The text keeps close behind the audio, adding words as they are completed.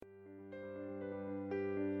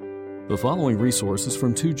The following resources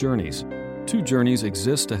from Two Journeys. Two Journeys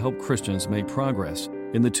exists to help Christians make progress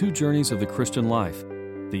in the two journeys of the Christian life,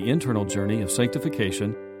 the internal journey of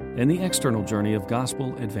sanctification and the external journey of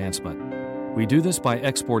gospel advancement. We do this by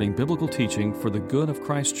exporting biblical teaching for the good of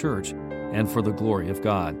Christ's church and for the glory of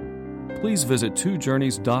God. Please visit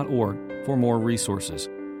twojourneys.org for more resources.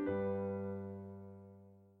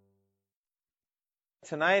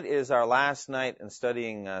 Tonight is our last night in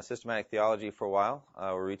studying systematic theology for a while.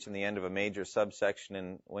 We're reaching the end of a major subsection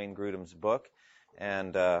in Wayne Grudem's book,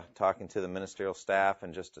 and talking to the ministerial staff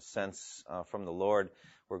and just a sense from the Lord,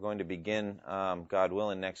 we're going to begin, God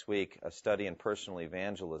willing, next week, a study in personal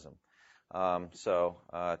evangelism. So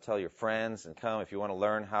tell your friends and come if you want to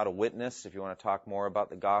learn how to witness, if you want to talk more about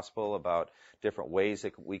the gospel, about different ways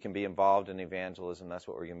that we can be involved in evangelism. That's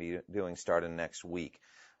what we're going to be doing starting next week.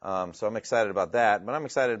 So I'm excited about that, but I'm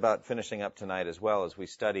excited about finishing up tonight as well as we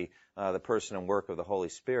study the person and work of the Holy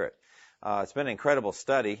Spirit. It's been an incredible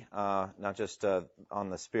study, not just on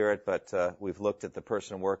the Spirit, but we've looked at the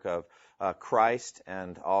person and work of Christ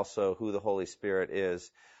and also who the Holy Spirit is.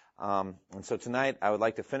 And so tonight I would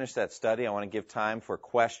like to finish that study. I want to give time for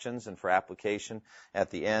questions and for application at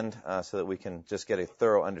the end so that we can just get a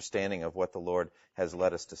thorough understanding of what the Lord has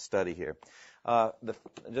led us to study here.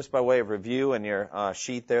 Just by way of review in your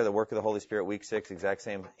sheet there, the work of the Holy Spirit, week 6, exact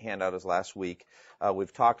same handout as last week.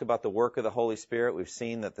 We've talked about the work of the Holy Spirit. We've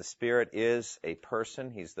seen that the Spirit is a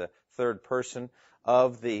person. He's the third person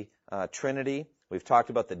of the Trinity. We've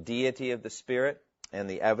talked about the deity of the Spirit and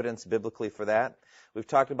the evidence biblically for that. We've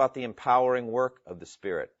talked about the empowering work of the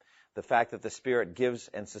Spirit, the fact that the Spirit gives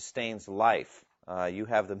and sustains life. You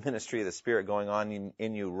have the ministry of the Spirit going on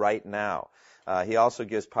in you right now. He also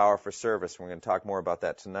gives power for service. We're going to talk more about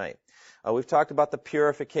that tonight. We've talked about the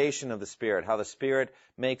purification of the Spirit, how the Spirit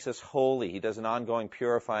makes us holy. He does an ongoing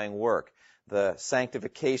purifying work. The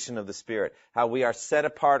sanctification of the Spirit, how we are set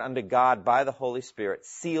apart unto God by the Holy Spirit,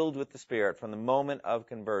 sealed with the Spirit from the moment of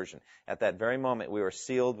conversion. At that very moment, we were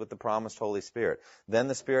sealed with the promised Holy Spirit. Then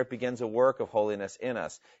the Spirit begins a work of holiness in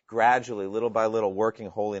us, gradually, little by little, working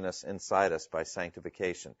holiness inside us by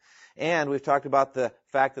sanctification. And we've talked about the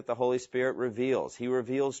fact that the Holy Spirit reveals. He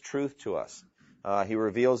reveals truth to us. He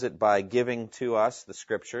reveals it by giving to us the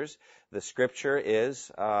Scriptures. The Scripture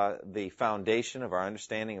is the foundation of our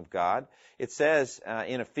understanding of God. It says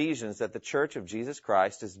in Ephesians that the Church of Jesus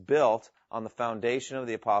Christ is built on the foundation of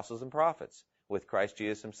the apostles and prophets, with Christ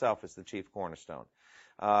Jesus himself as the chief cornerstone.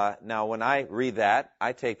 Now, when I read that,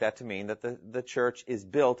 I take that to mean that the church is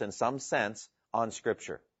built in some sense on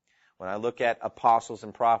Scripture. When I look at apostles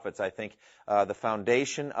and prophets, I think the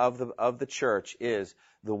foundation of the church is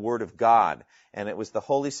the Word of God. And it was the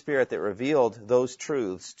Holy Spirit that revealed those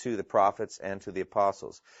truths to the prophets and to the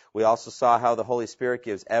apostles. We also saw how the Holy Spirit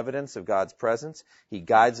gives evidence of God's presence. He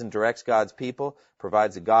guides and directs God's people,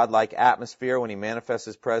 provides a God-like atmosphere when He manifests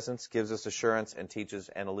His presence, gives us assurance, and teaches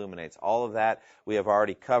and illuminates. All of that we have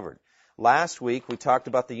already covered. Last week, we talked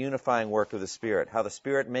about the unifying work of the Spirit, how the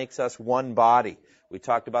Spirit makes us one body. We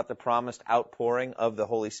talked about the promised outpouring of the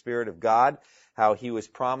Holy Spirit of God, how He was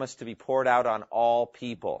promised to be poured out on all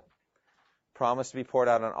people. Promised to be poured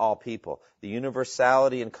out on all people. The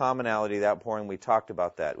universality and commonality of that outpouring, we talked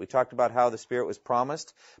about that. We talked about how the Spirit was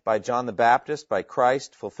promised by John the Baptist, by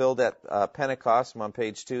Christ, fulfilled at Pentecost. I'm on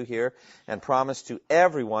page 2 here, and promised to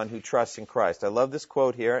everyone who trusts in Christ. I love this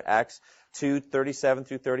quote here, Acts 2:37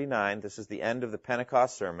 through 39. This is the end of the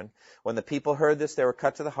Pentecost sermon. When the people heard this, they were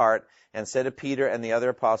cut to the heart and said to Peter and the other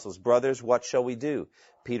apostles, "Brothers, what shall we do?"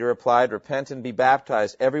 Peter replied, "Repent and be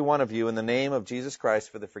baptized, every one of you, in the name of Jesus Christ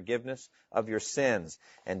for the forgiveness of your sins,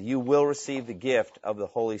 and you will receive the gift of the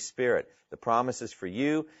Holy Spirit. The promise is for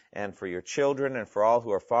you and for your children and for all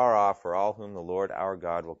who are far off, for all whom the Lord our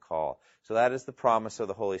God will call." So that is the promise of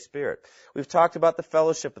the Holy Spirit. We've talked about the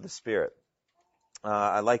fellowship of the Spirit.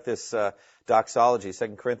 I like this doxology,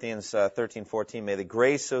 2 Corinthians 13:14. May the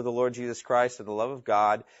grace of the Lord Jesus Christ and the love of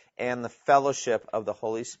God and the fellowship of the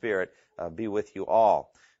Holy Spirit be with you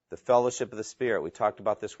all. The fellowship of the Spirit. We talked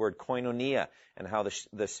about this word koinonia and how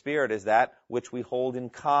the Spirit is that which we hold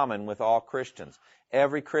in common with all Christians.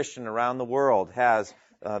 Every Christian around the world has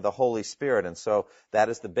the Holy Spirit, and so that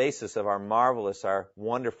is the basis of our marvelous, our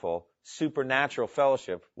wonderful, supernatural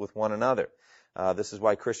fellowship with one another. This is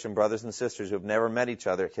why Christian brothers and sisters who have never met each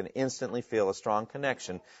other can instantly feel a strong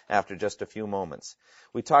connection after just a few moments.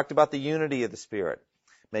 We talked about the unity of the Spirit.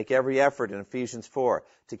 Make every effort in Ephesians 4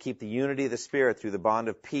 to keep the unity of the Spirit through the bond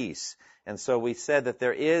of peace. And so we said that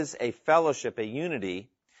there is a fellowship, a unity,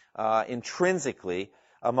 intrinsically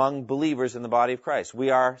among believers in the body of Christ.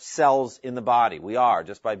 We are cells in the body. We are,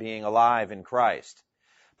 just by being alive in Christ.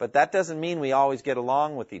 But that doesn't mean we always get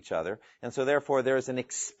along with each other. And so therefore there's an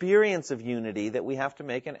experience of unity that we have to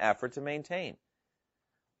make an effort to maintain.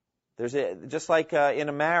 Just like in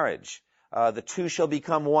a marriage, the two shall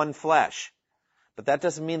become one flesh. But that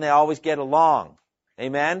doesn't mean they always get along.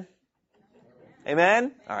 Amen?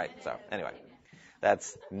 Amen? All right, so anyway.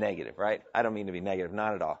 That's negative, right? I don't mean to be negative,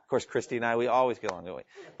 not at all. Of course, Christy and I, we always get along, don't we?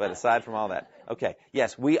 But aside from all that, okay,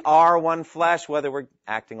 yes, we are one flesh, whether we're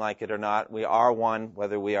acting like it or not. We are one,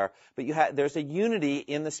 whether we are. But there's a unity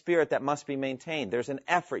in the Spirit that must be maintained. There's an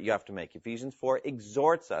effort you have to make. Ephesians 4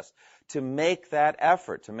 exhorts us to make that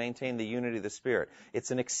effort to maintain the unity of the Spirit.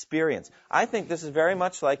 It's an experience. I think this is very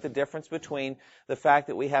much like the difference between the fact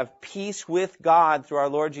that we have peace with God through our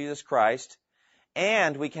Lord Jesus Christ,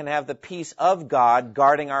 and we can have the peace of God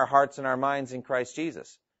guarding our hearts and our minds in Christ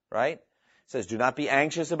Jesus, right? It says, do not be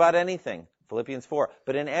anxious about anything, Philippians 4,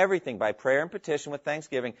 but in everything, by prayer and petition with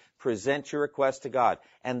thanksgiving, present your requests to God.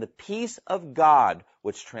 And the peace of God,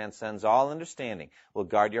 which transcends all understanding, will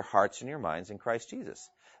guard your hearts and your minds in Christ Jesus.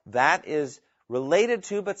 That is related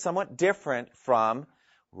to, but somewhat different from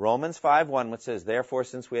Romans 5:1, which says, therefore,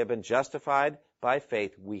 since we have been justified by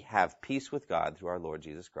faith, we have peace with God through our Lord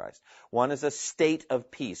Jesus Christ. One is a state of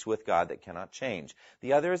peace with God that cannot change.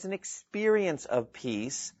 The other is an experience of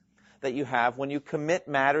peace that you have when you commit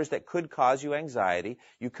matters that could cause you anxiety.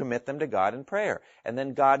 You commit them to God in prayer. And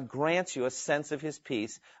then God grants you a sense of His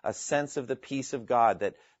peace, a sense of the peace of God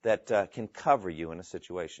that can cover you in a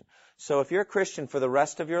situation. So if you're a Christian for the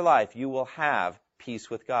rest of your life, you will have peace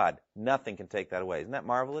with God. Nothing can take that away. Isn't that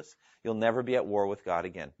marvelous? You'll never be at war with God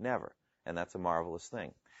again. Never. And that's a marvelous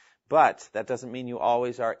thing. But that doesn't mean you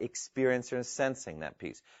always are experiencing or sensing that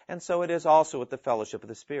peace. And so it is also with the fellowship of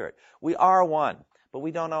the Spirit. We are one, but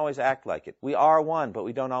we don't always act like it. We are one, but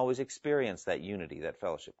we don't always experience that unity, that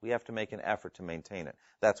fellowship. We have to make an effort to maintain it.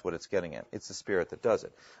 That's what it's getting at. It's the Spirit that does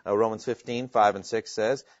it. Romans 15:5-6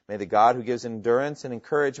 says, may the God who gives endurance and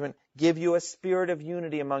encouragement give you a spirit of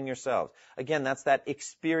unity among yourselves. Again, that's that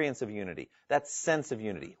experience of unity, that sense of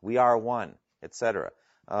unity. We are one, etc.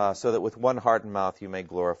 So that with one heart and mouth you may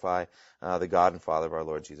glorify the God and Father of our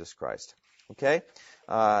Lord Jesus Christ. Okay?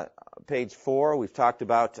 Page 4, we've talked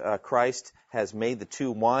about Christ has made the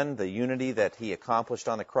two one, the unity that He accomplished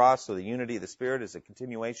on the cross. So the unity of the Spirit is a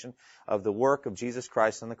continuation of the work of Jesus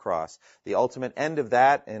Christ on the cross. The ultimate end of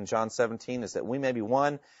that in John 17 is that we may be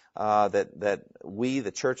one, that we,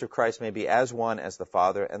 the Church of Christ, may be as one as the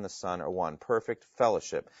Father and the Son are one. Perfect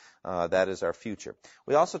fellowship. That is our future.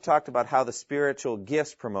 We also talked about how the spiritual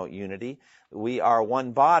gifts promote unity. We are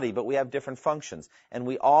one body, but we have different functions, and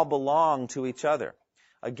we all belong to each other.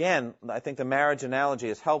 Again, I think the marriage analogy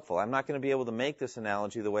is helpful. I'm not going to be able to make this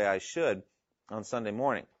analogy the way I should on Sunday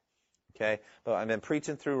morning. Okay? But I've been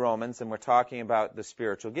preaching through Romans, and we're talking about the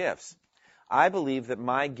spiritual gifts. I believe that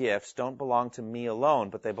my gifts don't belong to me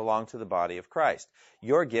alone, but they belong to the body of Christ.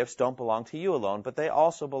 Your gifts don't belong to you alone, but they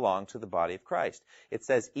also belong to the body of Christ. It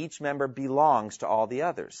says each member belongs to all the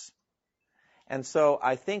others. And so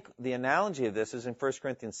I think the analogy of this is in 1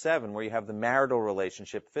 Corinthians 7, where you have the marital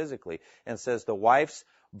relationship physically, and says the wife's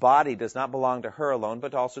body does not belong to her alone,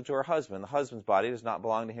 but also to her husband. The husband's body does not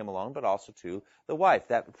belong to him alone, but also to the wife.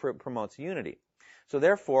 That promotes unity. So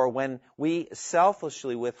therefore, when we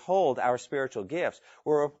selfishly withhold our spiritual gifts,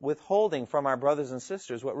 we're withholding from our brothers and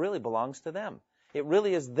sisters what really belongs to them. It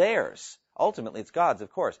really is theirs. Ultimately, it's God's, of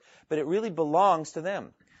course, but it really belongs to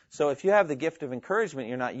them. So if you have the gift of encouragement,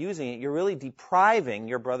 you're not using it, you're really depriving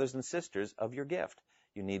your brothers and sisters of your gift.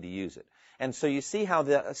 You need to use it. And so you see how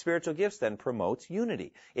the spiritual gifts then promotes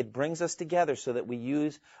unity. It brings us together so that we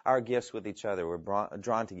use our gifts with each other. We're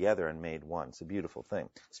drawn together and made one. It's a beautiful thing.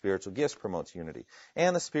 Spiritual gifts promotes unity.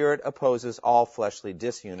 And the Spirit opposes all fleshly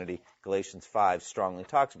disunity. Galatians 5 strongly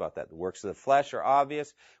talks about that. The works of the flesh are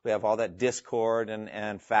obvious. We have all that discord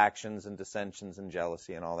and factions and dissensions and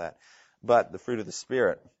jealousy and all that. But the fruit of the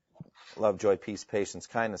Spirit, love, joy, peace, patience,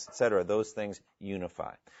 kindness, etc., those things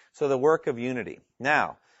unify. So the work of unity.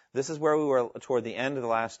 Now, this is where we were toward the end of the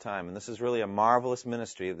last time, and this is really a marvelous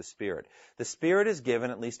ministry of the Spirit. The Spirit is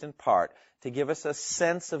given, at least in part, to give us a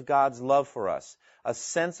sense of God's love for us, a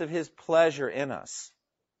sense of His pleasure in us.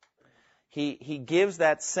 He gives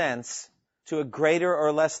that sense to a greater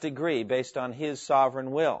or less degree based on His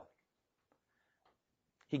sovereign will.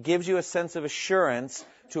 He gives you a sense of assurance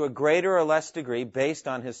to a greater or less degree based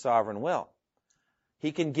on His sovereign will.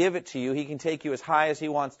 He can give it to you. He can take you as high as He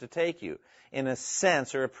wants to take you in a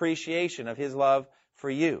sense or appreciation of His love for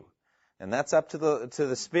you. And that's up to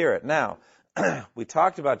the Spirit. Now, we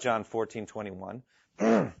talked about John 14:21.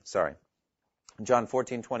 Sorry. In John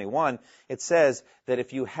 14:21, it says that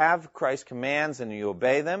if you have Christ's commands and you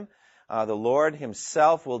obey them, The Lord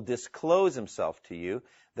himself will disclose himself to you,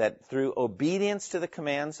 that through obedience to the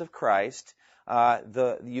commands of Christ,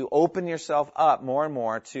 you open yourself up more and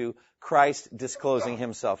more to Christ disclosing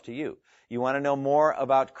himself to you. You want to know more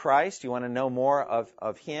about Christ? You want to know more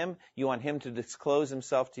of him? You want him to disclose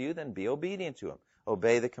himself to you? Then be obedient to him.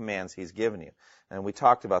 Obey the commands he's given you. And we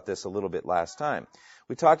talked about this a little bit last time.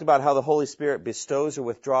 We talked about how the Holy Spirit bestows or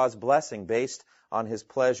withdraws blessing based on his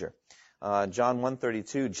pleasure. John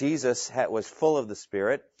 1:32, Jesus was full of the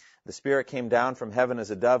Spirit. The Spirit came down from heaven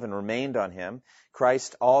as a dove and remained on him.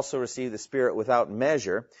 Christ also received the Spirit without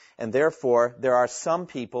measure, and therefore there are some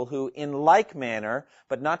people who, in like manner,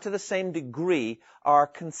 but not to the same degree, are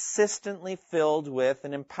consistently filled with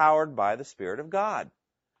and empowered by the Spirit of God.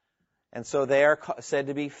 And so they are said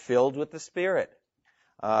to be filled with the Spirit.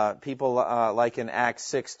 People like in Acts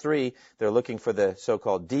 6:3, they're looking for the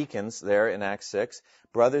so-called deacons there in Acts 6.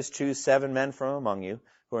 Brothers, choose 7 men from among you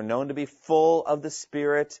who are known to be full of the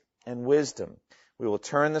Spirit and wisdom. We will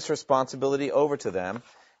turn this responsibility over to them.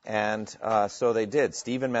 And so they did.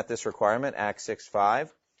 Stephen met this requirement, Acts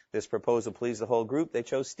 6:5. This proposal pleased the whole group. They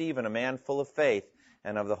chose Stephen, a man full of faith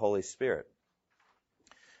and of the Holy Spirit.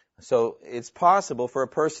 So it's possible for a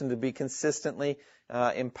person to be consistently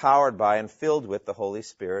empowered by and filled with the Holy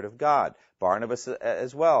Spirit of God. Barnabas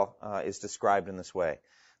as well is described in this way.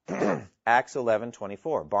 Acts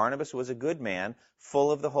 11:24. Barnabas was a good man,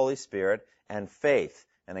 full of the Holy Spirit and faith,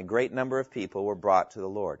 and a great number of people were brought to the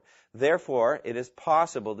Lord. Therefore, it is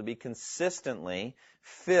possible to be consistently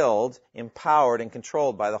filled, empowered, and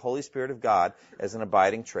controlled by the Holy Spirit of God as an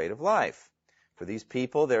abiding trait of life. For these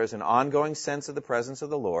people, there is an ongoing sense of the presence of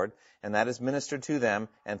the Lord, and that is ministered to them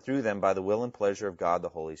and through them by the will and pleasure of God, the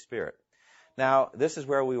Holy Spirit. Now, this is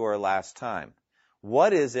where we were last time.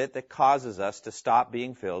 What is it that causes us to stop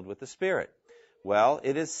being filled with the Spirit? Well,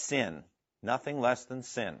 it is sin, nothing less than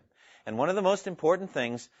sin. And one of the most important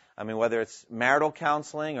things, whether it's marital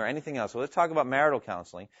counseling or anything else, let's talk about marital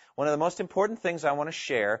counseling. One of the most important things I want to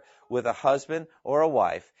share with a husband or a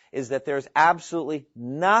wife is that there's absolutely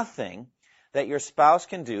nothing that your spouse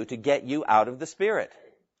can do to get you out of the Spirit.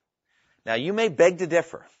 Now, you may beg to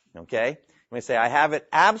differ, okay? You may say, I have it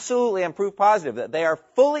absolutely and proof positive that they are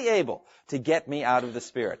fully able to get me out of the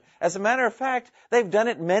Spirit. As a matter of fact, they've done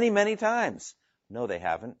it many, many times. No, they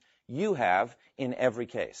haven't. You have in every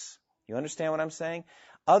case. You understand what I'm saying?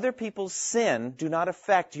 Other people's sin do not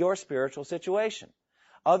affect your spiritual situation.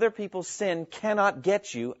 Other people's sin cannot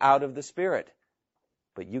get you out of the Spirit.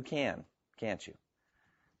 But you can, can't you?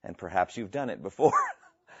 And perhaps you've done it before.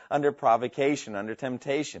 Under provocation, under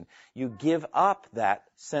temptation. You give up that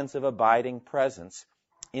sense of abiding presence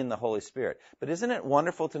in the Holy Spirit. But isn't it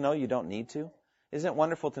wonderful to know you don't need to? Isn't it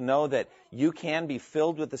wonderful to know that you can be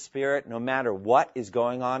filled with the Spirit no matter what is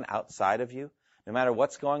going on outside of you? No matter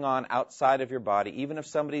what's going on outside of your body, even if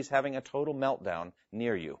somebody's having a total meltdown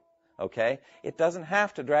near you. Okay? It doesn't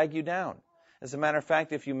have to drag you down. As a matter of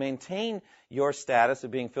fact, if you maintain your status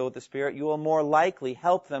of being filled with the Spirit, you will more likely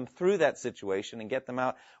help them through that situation and get them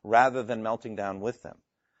out rather than melting down with them.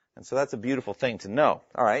 And so that's a beautiful thing to know.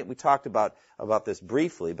 All right, we talked about this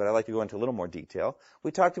briefly, but I'd like to go into a little more detail.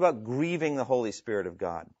 We talked about grieving the Holy Spirit of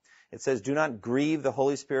God. It says, do not grieve the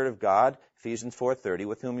Holy Spirit of God, Ephesians 4:30,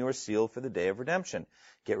 with whom you are sealed for the day of redemption.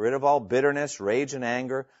 Get rid of all bitterness, rage, and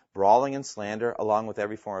anger, brawling and slander, along with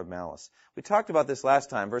every form of malice. We talked about this last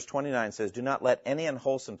time. Verse 29 says, do not let any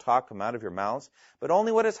unwholesome talk come out of your mouths, but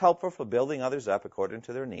only what is helpful for building others up according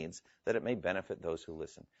to their needs, that it may benefit those who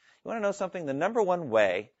listen. You want to know something? The number one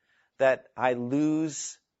way that I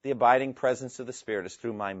lose the abiding presence of the Spirit is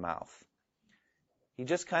through my mouth. He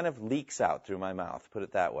just kind of leaks out through my mouth, put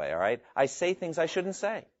it that way, all right? I say things I shouldn't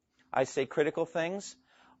say. I say critical things,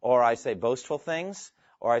 or I say boastful things,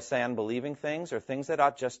 or I say unbelieving things, or things that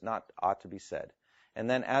ought to be said. And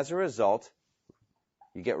then as a result,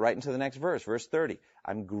 you get right into the next verse, verse 30.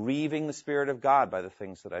 I'm grieving the Spirit of God by the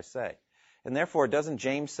things that I say. And therefore, doesn't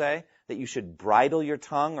James say that you should bridle your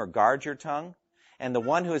tongue or guard your tongue? And the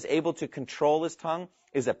one who is able to control his tongue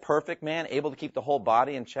is a perfect man, able to keep the whole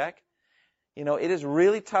body in check. You know, it is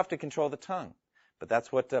really tough to control the tongue. But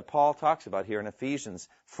that's what Paul talks about here in Ephesians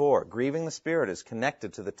 4. Grieving the Spirit is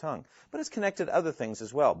connected to the tongue. But it's connected to other things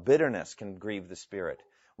as well. Bitterness can grieve the Spirit.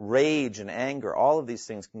 Rage and anger, all of these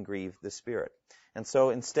things can grieve the Spirit. And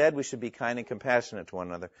so instead we should be kind and compassionate to one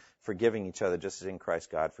another, forgiving each other just as in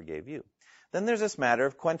Christ God forgave you. Then there's this matter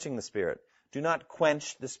of quenching the Spirit. Do not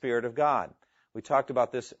quench the Spirit of God. We talked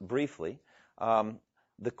about this briefly.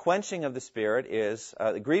 The quenching of the Spirit is,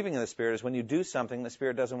 the grieving of the Spirit is when you do something the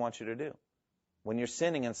Spirit doesn't want you to do. When you're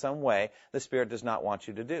sinning in some way, the Spirit does not want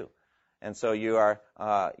you to do. And so you are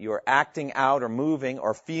acting out or moving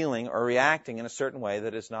or feeling or reacting in a certain way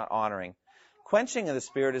that is not honoring. Quenching of the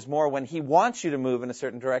Spirit is more when He wants you to move in a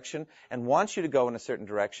certain direction and wants you to go in a certain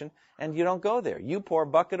direction, and you don't go there. You pour a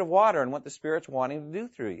bucket of water in what the Spirit's wanting to do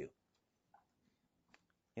through you.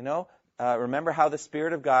 You know, remember how the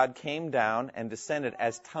Spirit of God came down and descended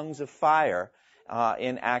as tongues of fire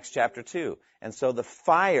in Acts chapter 2. And so the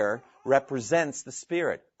fire represents the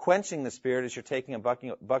Spirit. Quenching the Spirit is you're taking a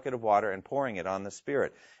bucket of water and pouring it on the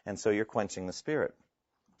Spirit. And so you're quenching the Spirit.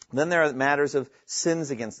 Then there are matters of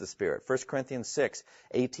sins against the Spirit. 1 Corinthians 6,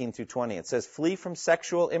 18 through 20. It says, flee from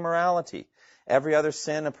sexual immorality. Every other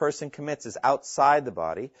sin a person commits is outside the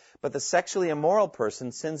body, but the sexually immoral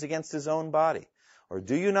person sins against his own body. Or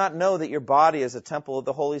do you not know that your body is a temple of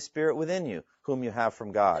the Holy Spirit within you, whom you have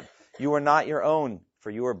from God? You are not your own, for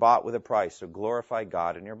you were bought with a price, so glorify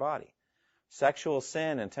God in your body. Sexual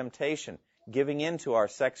sin and temptation, giving in to our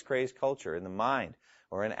sex-crazed culture in the mind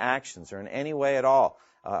or in actions or in any way at all,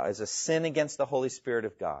 is a sin against the Holy Spirit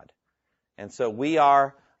of God. And so we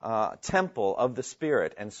are temple of the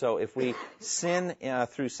Spirit. And so if we sin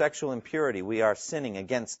through sexual impurity, we are sinning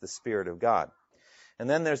against the Spirit of God. And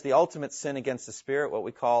then there's the ultimate sin against the Spirit, what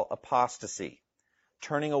we call apostasy,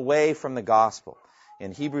 turning away from the gospel.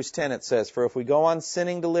 In Hebrews 10 it says, for if we go on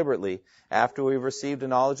sinning deliberately after we've received a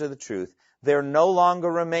knowledge of the truth, there no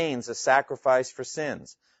longer remains a sacrifice for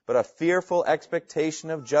sins, but a fearful expectation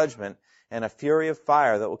of judgment and a fury of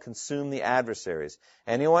fire that will consume the adversaries.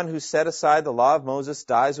 Anyone who set aside the law of Moses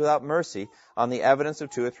dies without mercy on the evidence of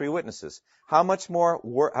 2 or 3 witnesses. How much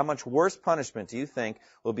worse punishment do you think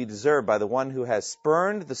will be deserved by the one who has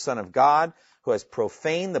spurned the Son of God, who has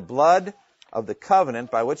profaned the blood of the covenant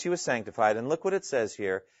by which he was sanctified? And look what it says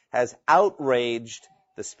here, has outraged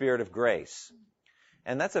the Spirit of grace.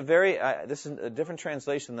 And that's this is a different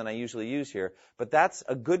translation than I usually use here, but that's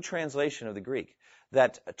a good translation of the Greek.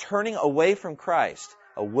 That turning away from Christ,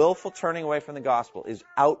 a willful turning away from the gospel, is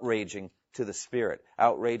outraging to the Spirit,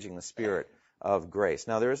 outraging the Spirit of grace.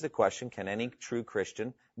 Now there is the question, can any true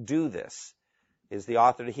Christian do this? Is the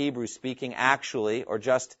author to Hebrews speaking actually or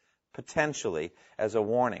just potentially as a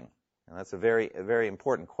warning? And that's a very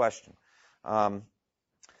important question.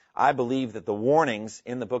 I believe that the warnings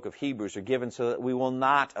in the book of Hebrews are given so that we will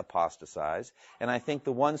not apostatize, and I think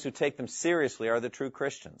the ones who take them seriously are the true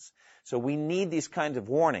Christians. So we need these kinds of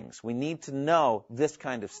warnings. We need to know this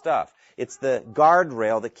kind of stuff. It's the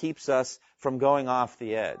guardrail that keeps us from going off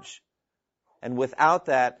the edge. And without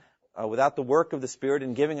that, without the work of the Spirit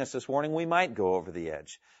in giving us this warning, we might go over the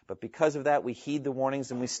edge. But because of that, we heed the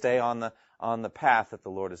warnings and we stay on the path that the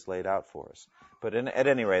Lord has laid out for us. But at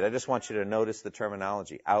any rate, I just want you to notice the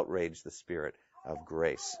terminology, outrage the Spirit of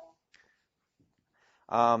grace.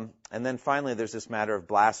 And then finally, there's this matter of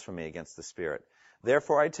blasphemy against the Spirit.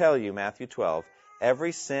 Therefore, I tell you, Matthew 12,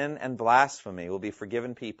 every sin and blasphemy will be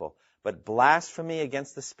forgiven people, but blasphemy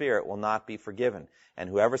against the Spirit will not be forgiven. And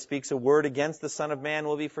whoever speaks a word against the Son of Man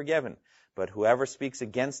will be forgiven. But whoever speaks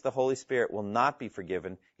against the Holy Spirit will not be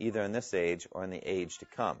forgiven, either in this age or in the age to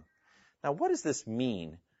come. Now, what does this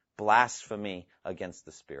mean, blasphemy against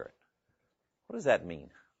the Spirit? What does that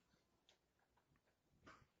mean?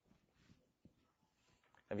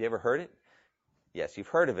 Have you ever heard it? Yes,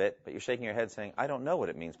 you've heard of it, but you're shaking your head saying, I don't know what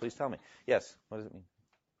it means. Please tell me. Yes, what does it mean?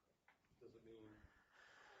 Does it mean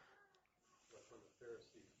like when the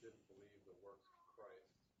Pharisees didn't believe the works of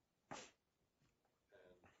Christ,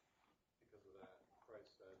 and because of that,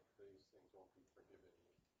 Christ said these things won't be forgiven you?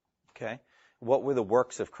 Okay. What were the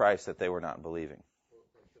works of Christ that they were not believing? Well,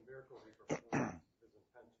 like the miracles he performed, his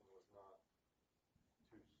intention was not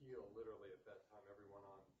to heal literally at that time everyone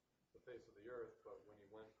on the face of the earth, but when he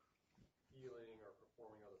went healing or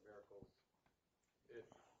performing other miracles, it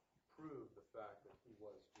proved the fact that he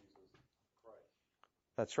was Jesus Christ.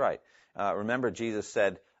 That's right. Remember, Jesus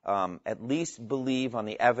said, at least believe on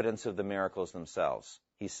the evidence of the miracles themselves.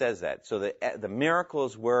 He says that. So the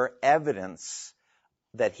miracles were evidence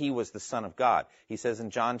that he was the Son of God. He says in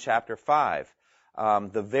John chapter 5,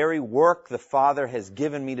 the very work the Father has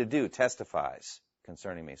given me to do testifies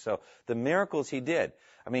concerning me. So the miracles he did.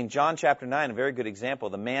 I mean, John chapter 9, a very good example,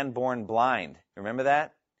 the man born blind. Remember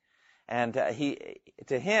that? And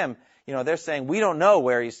to him, they're saying, we don't know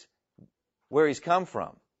where he's come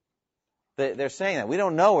from. They're saying that. We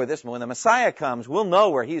don't know where when the Messiah comes, we'll know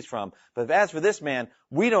where he's from. But as for this man,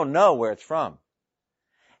 we don't know where it's from.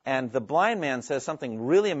 And the blind man says something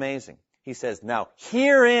really amazing. He says, now,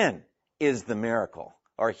 herein is the miracle,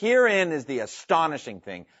 or herein is the astonishing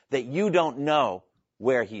thing, that you don't know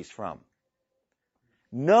where he's from.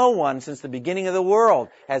 No one since the beginning of the world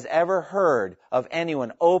has ever heard of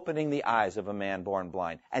anyone opening the eyes of a man born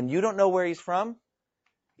blind. And you don't know where he's from?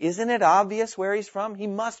 Isn't it obvious where he's from? He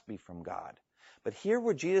must be from God. But here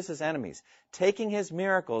were Jesus' enemies, taking his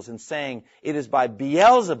miracles and saying it is by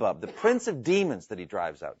Beelzebub, the prince of demons, that he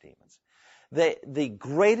drives out demons. The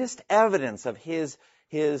greatest evidence of his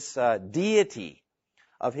deity,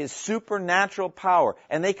 of his supernatural power,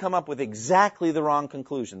 and they come up with exactly the wrong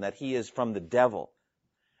conclusion, that he is from the devil.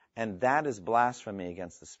 And that is blasphemy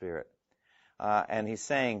against the Spirit. And he's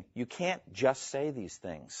saying, you can't just say these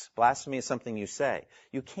things. Blasphemy is something you say.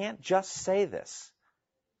 You can't just say this.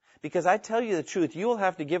 Because I tell you the truth, you will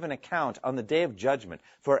have to give an account on the day of judgment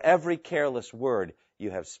for every careless word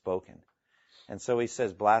you have spoken. And so he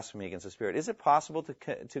says blasphemy against the Spirit. Is it possible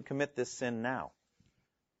to commit this sin now?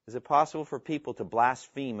 Is it possible for people to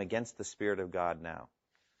blaspheme against the Spirit of God now?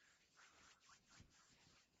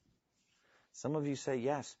 Some of you say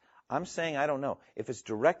yes. I'm saying I don't know. If it's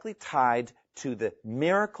directly tied to the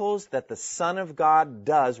miracles that the Son of God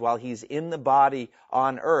does while he's in the body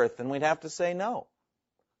on earth, then we'd have to say no.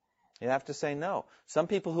 You'd have to say no. Some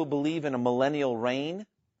people who believe in a millennial reign,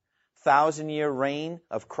 1,000-year reign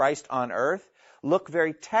of Christ on earth, look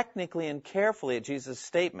very technically and carefully at Jesus'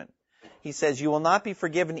 statement. He says, you will not be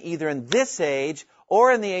forgiven either in this age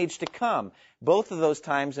or in the age to come. Both of those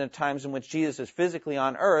times are times in which Jesus is physically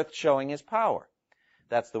on earth showing his power.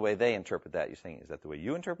 That's the way they interpret that. You're saying, is that the way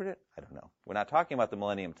you interpret it? I don't know. We're not talking about the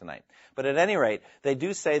millennium tonight. But at any rate, they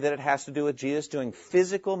do say that it has to do with Jesus doing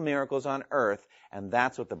physical miracles on earth, and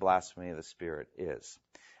that's what the blasphemy of the Spirit is.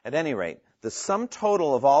 At any rate, the sum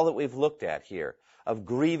total of all that we've looked at here, of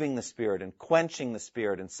grieving the Spirit and quenching the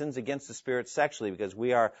Spirit and sins against the Spirit sexually because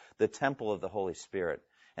we are the temple of the Holy Spirit,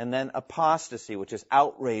 and then apostasy, which is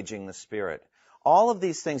outraging the Spirit. All of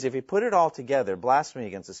these things, if you put it all together, blasphemy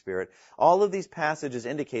against the Spirit, all of these passages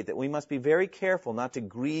indicate that we must be very careful not to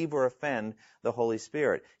grieve or offend the Holy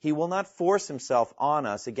Spirit. He will not force himself on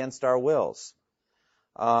us against our wills.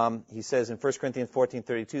 He says in 1 Corinthians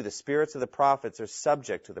 14:32, the spirits of the prophets are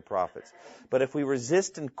subject to the prophets. But if we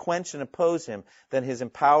resist and quench and oppose him, then his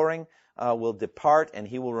empowering will depart and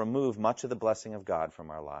he will remove much of the blessing of God from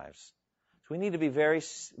our lives. So we need to be very,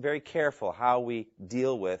 very careful how we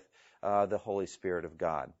deal with the Holy Spirit of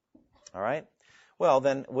God. All right? Well,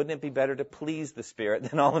 then, wouldn't it be better to please the Spirit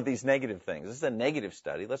than all of these negative things? This is a negative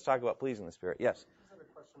study. Let's talk about pleasing the Spirit. Yes? I have a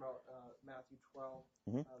question about Matthew 12.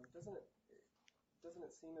 Mm-hmm. Doesn't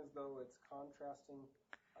it seem as though it's contrasting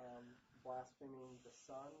blaspheming the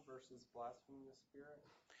Son versus blaspheming the Spirit?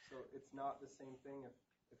 So it's not the same thing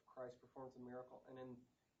if Christ performs a miracle. And in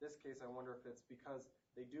this case, I wonder if it's because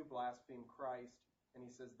they do blaspheme Christ, and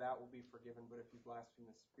he says that will be forgiven, but if you blaspheme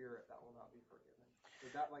the Spirit, that will not be forgiven.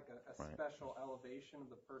 Is that like a Right. special elevation of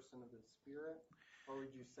the person of the Spirit? Or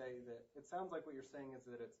would you say that, it sounds like what you're saying is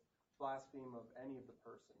that it's blaspheme of any of the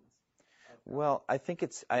persons? Well, I think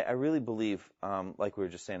I really believe, like we were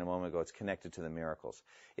just saying a moment ago, it's connected to the miracles.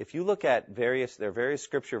 If you look at there are various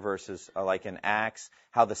scripture verses, like in Acts,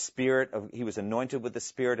 how he was anointed with the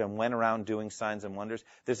Spirit and went around doing signs and wonders.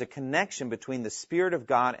 There's a connection between the Spirit of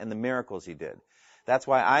God and the miracles he did. That's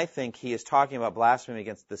why I think he is talking about blasphemy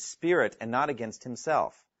against the Spirit and not against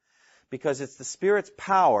himself. Because it's the Spirit's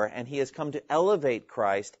power, and he has come to elevate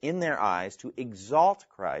Christ in their eyes, to exalt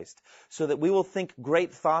Christ, so that we will think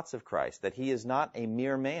great thoughts of Christ, that he is not a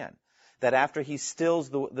mere man. That after he stills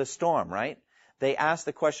the storm, right? They ask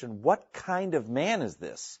the question, what kind of man is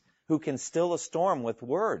this who can still a storm with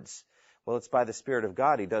words? Well, it's by the Spirit of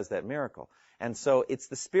God he does that miracle. And so it's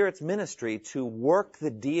the Spirit's ministry to work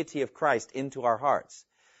the deity of Christ into our hearts.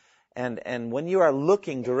 And when you are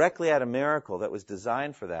looking directly at a miracle that was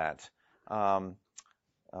designed for that,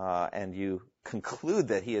 and you conclude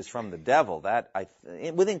that he is from the devil,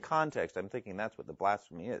 within context, I'm thinking that's what the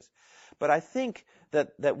blasphemy is. But I think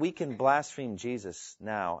that we can blaspheme Jesus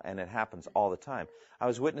now, and it happens all the time. I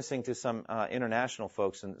was witnessing to some international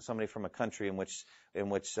folks, and somebody from a country in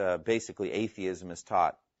which basically atheism is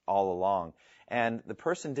taught all along. And the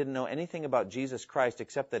person didn't know anything about Jesus Christ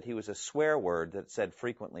except that he was a swear word that's said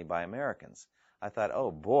frequently by Americans. I thought, oh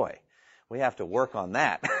boy, we have to work on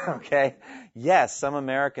that, okay? Yes, some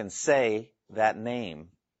Americans say that name,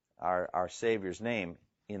 our Savior's name,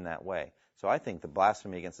 in that way. So I think the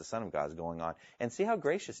blasphemy against the Son of God is going on. And see how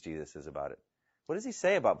gracious Jesus is about it. What does he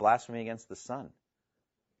say about blasphemy against the Son?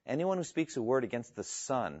 Anyone who speaks a word against the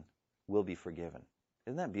Son will be forgiven.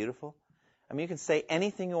 Isn't that beautiful? I mean, you can say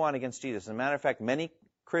anything you want against Jesus. As a matter of fact, many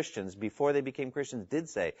Christians, before they became Christians, did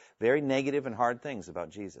say very negative and hard things about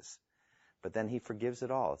Jesus. But then he forgives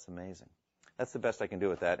it all. It's amazing. That's the best I can do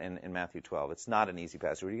with that in Matthew 12. It's not an easy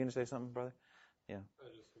passage. Were you going to say something, brother? Yeah.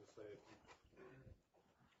 I was just going to say, if you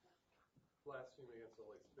blaspheme against the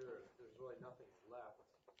Holy Spirit, there's really nothing left.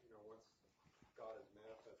 Once God has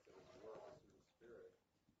manifested His works through the Spirit,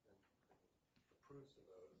 and the proofs of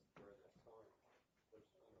those during that time,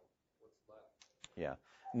 there's, what's left? Yeah.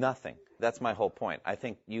 Nothing. That's my whole point. I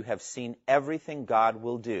think you have seen everything God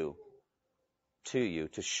will do to you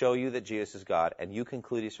to show you that Jesus is God, and you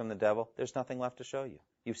conclude He's from the devil. There's nothing left to show you.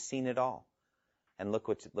 You've seen it all. And look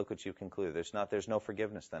what you've concluded. There's no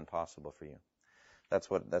forgiveness then possible for you.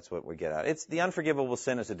 That's what we get at. It's the unforgivable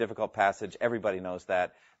sin is a difficult passage. Everybody knows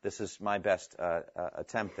that. This is my best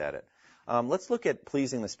attempt at it. Let's look at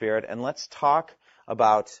pleasing the Spirit, and let's talk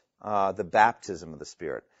about the baptism of the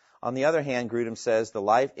Spirit. On the other hand, Grudem says,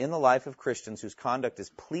 in the life of Christians whose conduct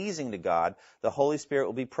is pleasing to God, the Holy Spirit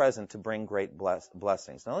will be present to bring great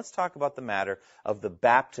blessings. Now let's talk about the matter of the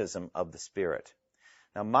baptism of the Spirit.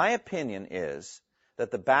 Now my opinion is that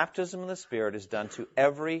the baptism of the Spirit is done to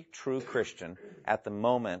every true Christian at the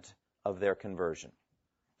moment of their conversion.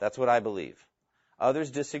 That's what I believe. Others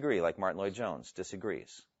disagree, like Martin Lloyd-Jones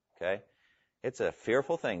disagrees. Okay? It's a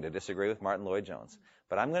fearful thing to disagree with Martin Lloyd-Jones.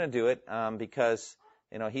 But I'm going to do it because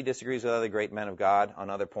he disagrees with other great men of God on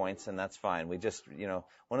other points, and that's fine. We just,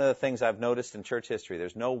 one of the things I've noticed in church history,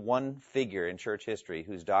 there's no one figure in church history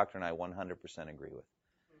whose doctrine I 100% agree with.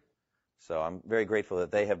 So I'm very grateful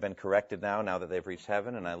that they have been corrected now that they've reached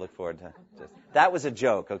heaven, and I look forward to that was a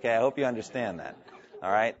joke, okay? I hope you understand that.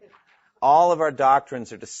 All right? All of our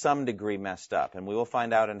doctrines are to some degree messed up, and we will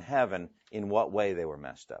find out in heaven in what way they were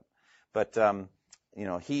messed up. But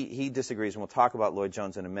he disagrees, and we'll talk about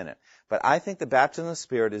Lloyd-Jones in a minute. But I think the baptism of the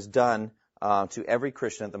Spirit is done to every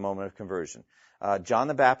Christian at the moment of conversion. John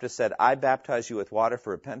the Baptist said, I baptize you with water for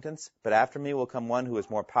repentance, but after me will come one who is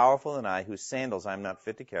more powerful than I, whose sandals I am not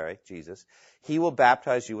fit to carry, Jesus. He will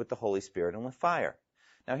baptize you with the Holy Spirit and with fire.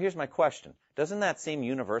 Now here's my question. Doesn't that seem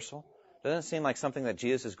universal? Doesn't it seem like something that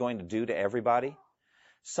Jesus is going to do to everybody?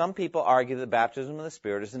 Some people argue that the baptism of the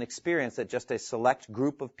Spirit is an experience that just a select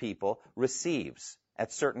group of people receives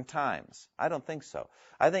at certain times. I don't think so.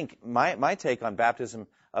 I think my take on baptism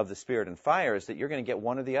of the Spirit and fire is that you're going to get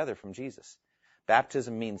one or the other from Jesus.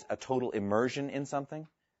 Baptism means a total immersion in something,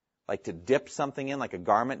 like to dip something in, like a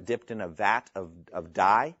garment dipped in a vat of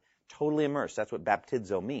dye, totally immersed. That's what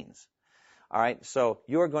baptizo means. All right, so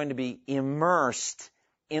you're going to be immersed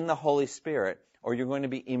in the Holy Spirit, or you're going to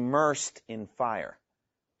be immersed in fire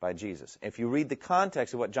by Jesus. If you read the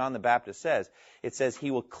context of what John the Baptist says, it says he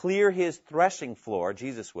will clear his threshing floor,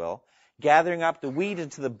 Jesus will, gathering up the wheat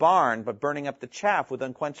into the barn, but burning up the chaff with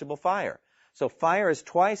unquenchable fire. So fire is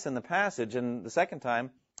twice in the passage, and the second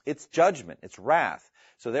time, it's judgment, it's wrath.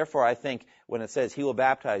 So therefore, I think when it says he will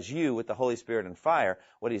baptize you with the Holy Spirit and fire,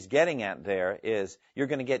 what he's getting at there is you're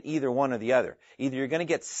going to get either one or the other. Either you're going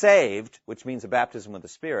to get saved, which means a baptism with the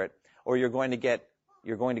Spirit, or you're going to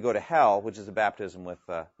go to hell, which is a baptism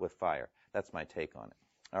with fire. That's my take on it.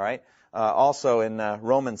 All right. Also in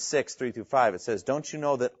Romans 6, 3-5, it says, don't you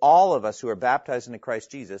know that all of us who are baptized into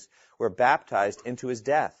Christ Jesus were baptized into his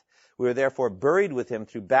death? We are therefore buried with him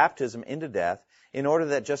through baptism into death, in order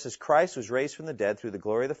that just as Christ was raised from the dead through the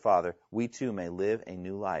glory of the Father, we too may live a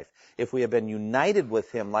new life. If we have been united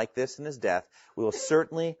with him like this in his death, we will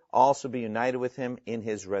certainly also be united with him in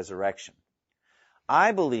his resurrection.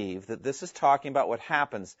 I believe that this is talking about what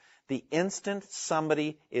happens the instant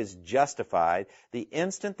somebody is justified, the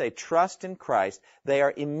instant they trust in Christ, they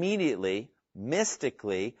are immediately,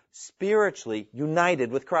 mystically, spiritually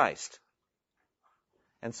united with Christ.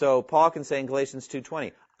 And so Paul can say in Galatians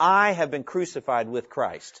 2:20, I have been crucified with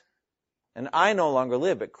Christ, and I no longer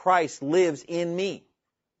live, but Christ lives in me.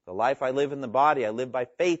 The life I live in the body, I live by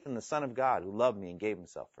faith in the Son of God who loved me and gave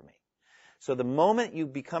himself for me. So the moment you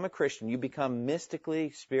become a Christian, you become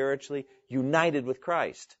mystically, spiritually united with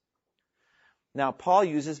Christ. Now, Paul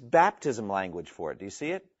uses baptism language for it. Do you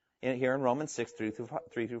see it? Here in Romans 6,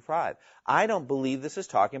 3-5. I don't believe this is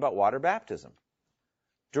talking about water baptism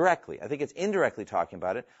directly. I think it's indirectly talking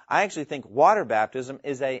about it. I actually think water baptism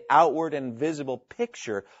is an outward and visible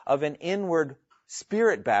picture of an inward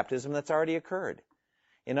spirit baptism that's already occurred.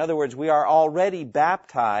 In other words, we are already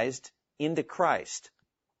baptized into Christ,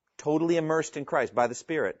 totally immersed in Christ by the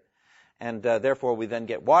Spirit. And therefore, we then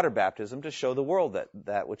get water baptism to show the world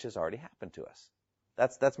that which has already happened to us.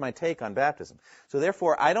 That's my take on baptism. So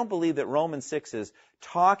therefore, I don't believe that Romans 6 is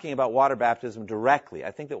talking about water baptism directly.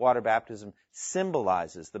 I think that water baptism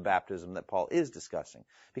symbolizes the baptism that Paul is discussing,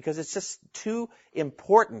 because it's just too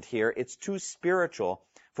important here. It's too spiritual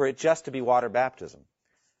for it just to be water baptism.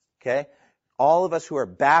 Okay? All of us who are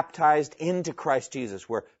baptized into Christ Jesus,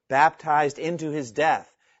 we're baptized into his death.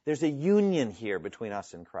 There's a union here between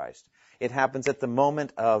us and Christ. It happens at the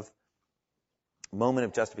moment of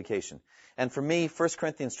justification. And for me, 1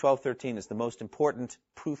 Corinthians 12:13 is the most important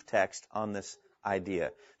proof text on this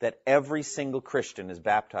idea, that every single Christian is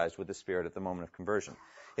baptized with the Spirit at the moment of conversion.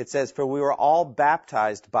 It says, "For we were all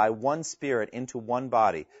baptized by one Spirit into one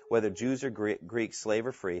body, whether Jews or Greeks, slave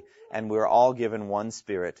or free, and we were all given one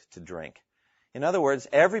Spirit to drink." In other words,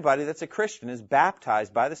 everybody that's a Christian is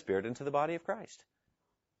baptized by the Spirit into the body of Christ.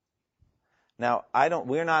 Now,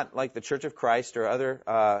 we're not like the Church of Christ or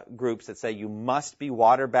other groups that say you must be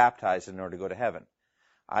water baptized in order to go to heaven.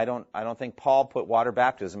 I don't think Paul put water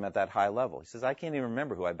baptism at that high level. He says, I can't even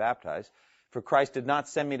remember who I baptized, for Christ did not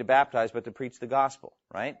send me to baptize, but to preach the gospel,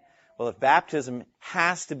 right? Well, if baptism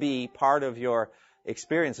has to be part of your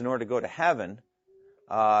experience in order to go to heaven,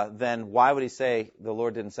 then why would he say the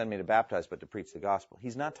Lord didn't send me to baptize, but to preach the gospel?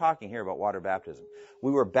 He's not talking here about water baptism.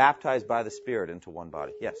 We were baptized by the Spirit into one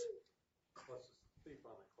body. Yes? Plus the thief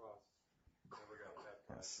on the cross never got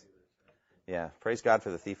baptized either. Yeah, praise God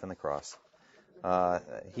for the thief on the cross.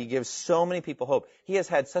 He gives so many people hope. He has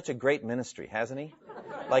had such a great ministry, hasn't he?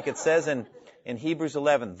 Like it says in Hebrews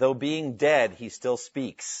 11, though being dead, he still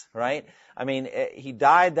speaks, right? I mean, he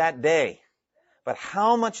died that day. But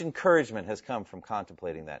how much encouragement has come from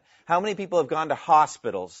contemplating that? How many people have gone to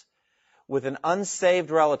hospitals with an unsaved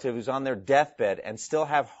relative who's on their deathbed and still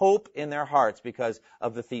have hope in their hearts because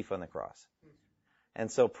of the thief on the cross?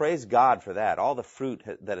 And so praise God for that, all the fruit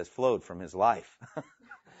that has flowed from his life.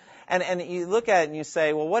 And you look at it and you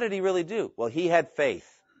say, well, what did he really do? Well, he had faith.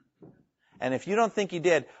 And if you don't think he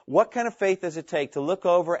did, what kind of faith does it take to look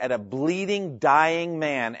over at a bleeding, dying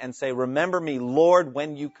man and say, remember me, Lord,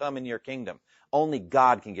 when you come in your kingdom? Only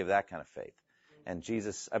God can give that kind of faith. And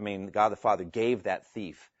God the Father gave that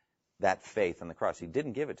thief that faith on the cross. He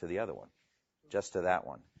didn't give it to the other one, just to that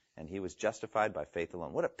one. And he was justified by faith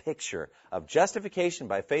alone. What a picture of justification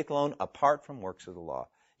by faith alone apart from works of the law.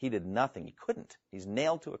 He did nothing. He couldn't. He's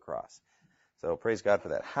nailed to a cross. So praise God for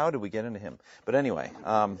that. How do we get into him? But anyway,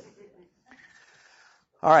 all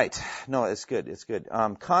right. No, it's good. It's good.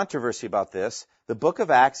 Controversy about this. The book of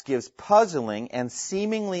Acts gives puzzling and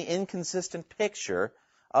seemingly inconsistent picture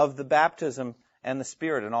of the baptism and the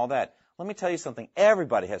Spirit and all that. Let me tell you something.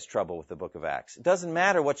 Everybody has trouble with the book of Acts. It doesn't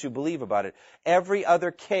matter what you believe about it. Every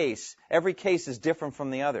case is different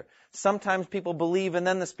from the other. Sometimes people believe and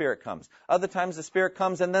then the Spirit comes. Other times the Spirit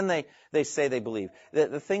comes and then they say they believe.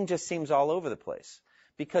 The thing just seems all over the place.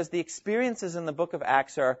 Because the experiences in the book of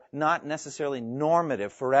Acts are not necessarily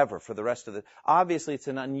normative forever for the rest of the... Obviously, it's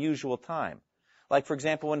an unusual time. Like, for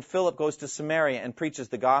example, when Philip goes to Samaria and preaches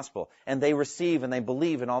the gospel, and they receive and they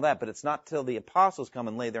believe and all that, but it's not till the apostles come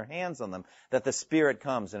and lay their hands on them that the Spirit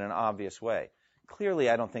comes in an obvious way. Clearly,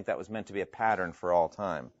 I don't think that was meant to be a pattern for all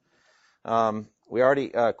time. We already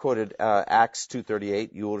quoted Acts 2:38,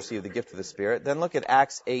 you will receive the gift of the Spirit. Then look at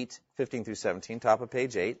Acts 8:15 through 17, top of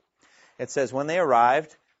page 8. It says, when they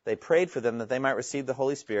arrived, they prayed for them that they might receive the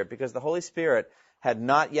Holy Spirit, because the Holy Spirit had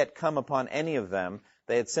not yet come upon any of them.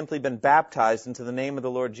 They had simply been baptized into the name of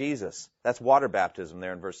the Lord Jesus. That's water baptism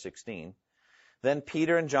there in verse 16. Then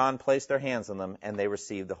Peter and John placed their hands on them, and they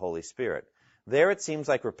received the Holy Spirit. There it seems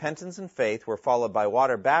like repentance and faith were followed by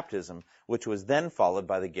water baptism, which was then followed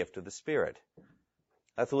by the gift of the Spirit.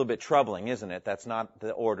 That's a little bit troubling, isn't it? That's not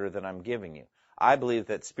the order that I'm giving you. I believe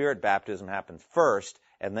that Spirit baptism happens first,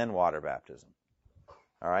 and then water baptism.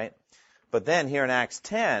 All right? But then here in Acts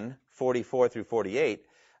 10:44 through 48,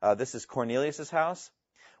 this is Cornelius' house.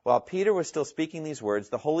 While Peter was still speaking these words,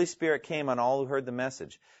 the Holy Spirit came on all who heard the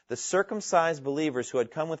message. The circumcised believers who had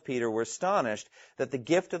come with Peter were astonished that the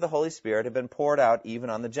gift of the Holy Spirit had been poured out even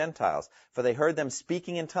on the Gentiles, for they heard them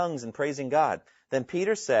speaking in tongues and praising God. Then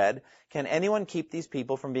Peter said, can anyone keep these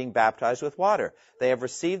people from being baptized with water? They have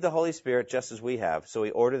received the Holy Spirit just as we have. So he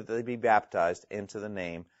ordered that they be baptized in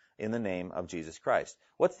the name of Jesus Christ.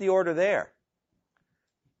 What's the order there?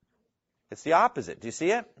 It's the opposite. Do you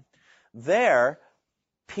see it? There,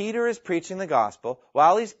 Peter is preaching the gospel.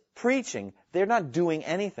 While he's preaching, they're not doing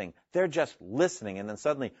anything. They're just listening. And then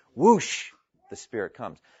suddenly, whoosh, the Spirit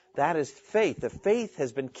comes. That is faith. The faith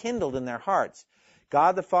has been kindled in their hearts.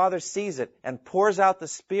 God the Father sees it and pours out the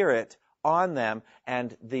Spirit on them,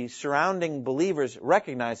 and the surrounding believers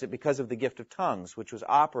recognize it because of the gift of tongues, which was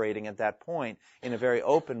operating at that point in a very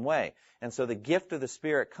open way. And so the gift of the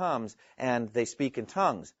Spirit comes, and they speak in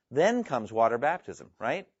tongues. Then comes water baptism,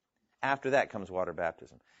 right? After that comes water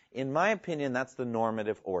baptism. In my opinion, that's the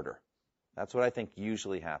normative order. That's what I think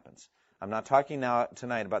usually happens. I'm not talking now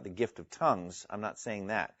tonight about the gift of tongues. I'm not saying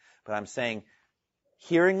that. But I'm saying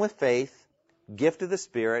hearing with faith, gift of the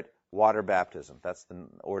Spirit, water baptism. That's the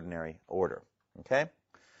ordinary order. Okay?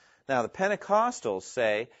 Now, the Pentecostals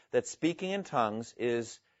say that speaking in tongues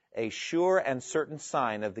is a sure and certain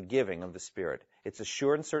sign of the giving of the Spirit. It's a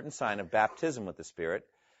sure and certain sign of baptism with the Spirit.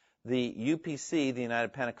 The UPC, the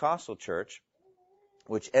United Pentecostal Church,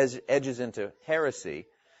 which edges into heresy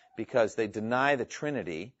because they deny the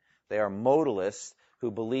Trinity. They are modalists who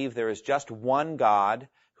believe there is just one God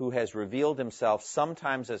who has revealed himself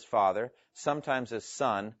sometimes as Father, sometimes as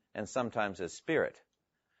Son, and sometimes as Spirit,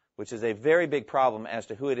 which is a very big problem as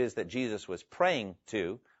to who it is that Jesus was praying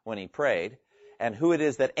to when he prayed, and who it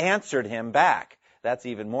is that answered him back. That's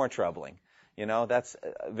even more troubling. You know, that's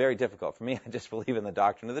very difficult. For me, I just believe in the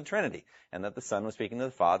doctrine of the Trinity, and that the Son was speaking to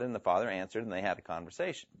the Father, and the Father answered, and they had a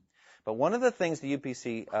conversation. But one of the things the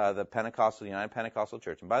UPC, the United Pentecostal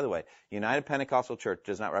Church, and by the way, United Pentecostal Church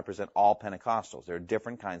does not represent all Pentecostals. There are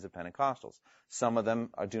different kinds of Pentecostals. Some of them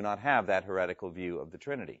do not have that heretical view of the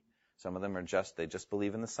Trinity. Some of them they just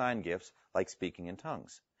believe in the sign gifts, like speaking in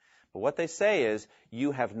tongues. But what they say is,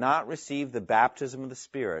 you have not received the baptism of the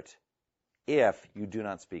Spirit if you do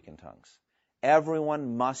not speak in tongues.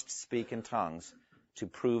 Everyone must speak in tongues to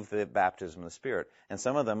prove the baptism of the Spirit. And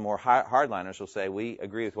some of them, more hardliners, will say, we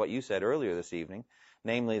agree with what you said earlier this evening,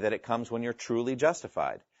 namely that it comes when you're truly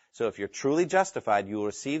justified. So if you're truly justified, you will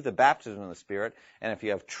receive the baptism of the Spirit, and if you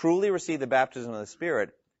have truly received the baptism of the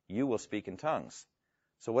Spirit, you will speak in tongues.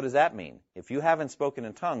 So what does that mean? If you haven't spoken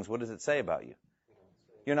in tongues, what does it say about you?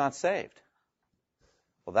 You're not saved.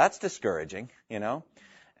 Well, that's discouraging, you know.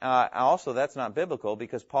 Also, that's not biblical,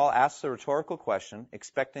 because Paul asks a rhetorical question,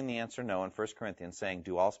 expecting the answer no in 1 Corinthians, saying,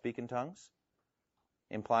 do all speak in tongues?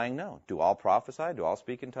 Implying no. Do all prophesy? Do all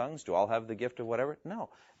speak in tongues? Do all have the gift of whatever? No.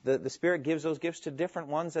 The Spirit gives those gifts to different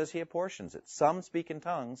ones as he apportions it. Some speak in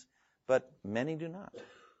tongues, but many do not.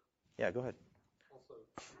 Yeah, go ahead. Also,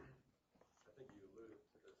 I think you alluded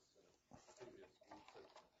to this in previous weeks,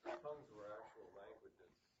 that tongues were actual languages,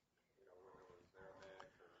 you know, whether it was Aramaic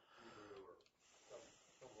or Hebrew or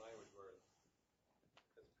some language where,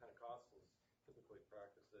 as Pentecostals typically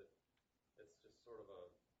practice it, it's just sort of a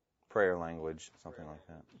prayer language, something like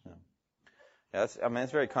that. Yeah,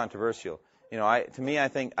 it's very controversial. You know, I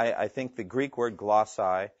think the Greek word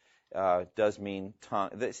glossai does mean tongue.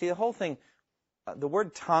 See, the whole thing, the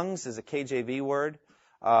word tongues is a KJV word,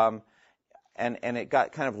 and it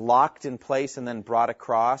got kind of locked in place and then brought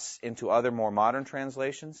across into other more modern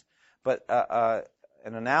translations. But an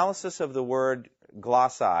analysis of the word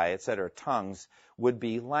glossai, etc., tongues, would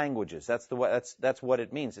be languages. That's what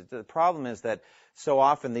it means. The problem is that so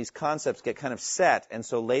often these concepts get kind of set, and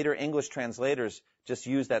so later English translators just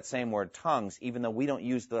use that same word tongues, even though we don't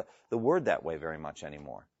use the word that way very much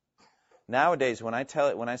anymore. Nowadays, when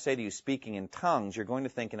I say to you speaking in tongues, you're going to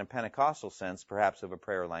think in a Pentecostal sense, perhaps of a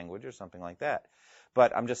prayer language or something like that.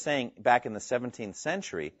 But I'm just saying, back in the 17th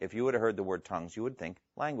century, if you would have heard the word tongues, you would think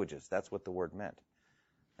languages. That's what the word meant.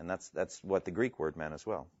 And that's what the Greek word meant as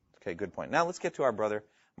well. Okay, good point. Now let's get to our brother,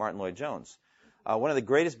 Martyn Lloyd-Jones. One of the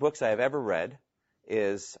greatest books I have ever read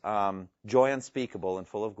is Joy Unspeakable and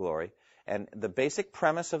Full of Glory. And the basic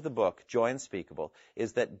premise of the book, Joy Unspeakable,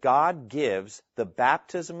 is that God gives the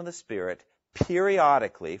baptism of the Spirit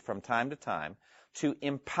periodically, from time to time, to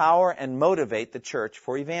empower and motivate the church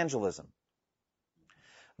for evangelism.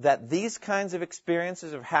 That these kinds of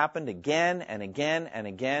experiences have happened again and again and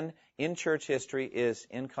again in church history is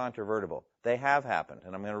incontrovertible. They have happened,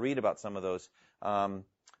 and I'm going to read about some of those, in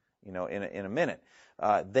a minute.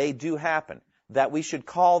 They do happen. That we should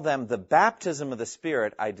call them the baptism of the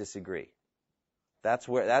Spirit, I disagree. That's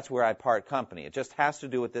where I part company. It just has to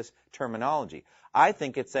do with this terminology. I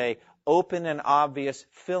think it's a open and obvious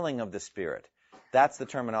filling of the Spirit. That's the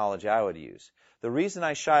terminology I would use. The reason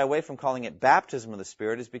I shy away from calling it baptism of the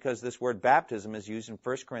Spirit is because this word baptism is used in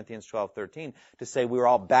 1 Corinthians 12:13 to say we were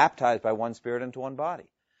all baptized by one Spirit into one body.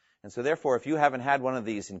 And so therefore, if you haven't had one of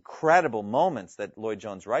these incredible moments that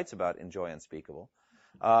Lloyd-Jones writes about in Joy Unspeakable,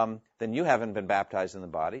 then you haven't been baptized in the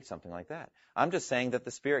body, something like that. I'm just saying that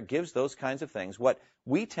the Spirit gives those kinds of things, what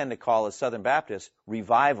we tend to call as Southern Baptists,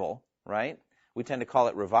 revival, right? We tend to call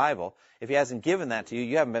it revival. If he hasn't given that to you,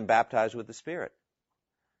 you haven't been baptized with the Spirit.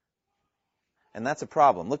 And that's a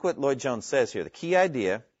problem. Look what Lloyd-Jones says here. The key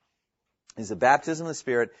idea is the baptism of the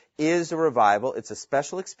Spirit is a revival. It's a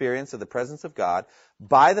special experience of the presence of God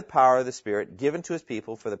by the power of the Spirit given to his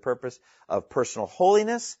people for the purpose of personal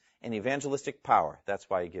holiness and evangelistic power. That's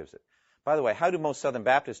why he gives it. By the way, how do most Southern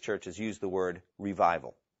Baptist churches use the word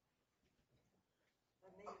revival?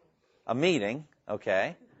 A meeting,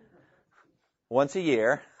 okay. Once a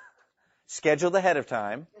year, scheduled ahead of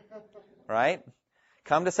time, right?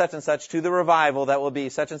 Come to such and such to the revival. That will be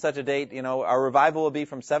such and such a date. You know, our revival will be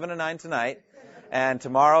from 7 to 9 tonight. And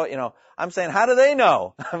tomorrow, I'm saying, how do they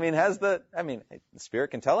know? The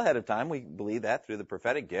Spirit can tell ahead of time. We believe that through the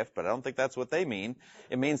prophetic gift, but I don't think that's what they mean.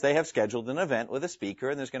 It means they have scheduled an event with a speaker,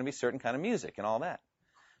 and there's going to be certain kind of music and all that.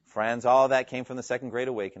 Friends, all of that came from the Second Great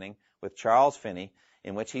Awakening with Charles Finney,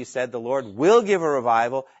 in which he said the Lord will give a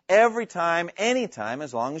revival every time, anytime,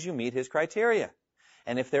 as long as you meet His criteria.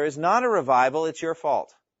 And if there is not a revival, it's your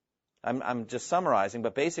fault. I'm just summarizing,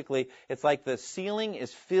 but basically it's like the ceiling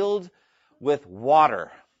is filled with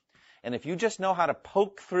water. And if you just know how to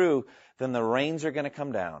poke through, then the rains are going to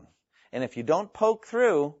come down. And if you don't poke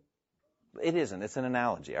through, it isn't. It's an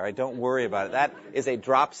analogy, all right? Don't worry about it. That is a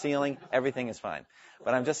drop ceiling. Everything is fine.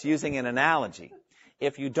 But I'm just using an analogy.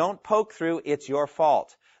 If you don't poke through, it's your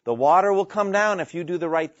fault. The water will come down if you do the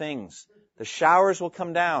right things. The showers will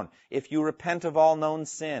come down if you repent of all known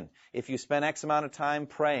sin, if you spend X amount of time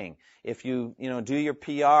praying, if you do your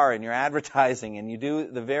PR and your advertising and you do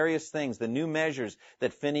the various things, the new measures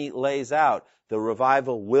that Finney lays out, the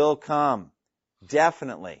revival will come.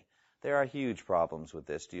 Definitely. There are huge problems with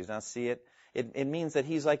this. Do you not see it? It means that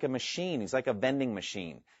he's like a machine. He's like a vending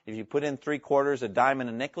machine. If you put in 3/4, a dime, and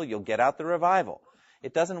a nickel, you'll get out the revival.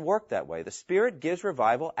 It doesn't work that way. The Spirit gives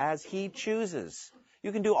revival as He chooses.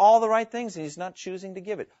 You can do all the right things, and He's not choosing to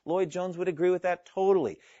give it. Lloyd Jones would agree with that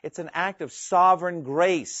totally. It's an act of sovereign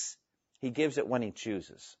grace. He gives it when He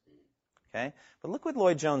chooses. Okay? But look what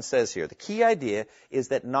Lloyd Jones says here. The key idea is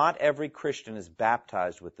that not every Christian is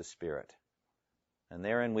baptized with the Spirit. And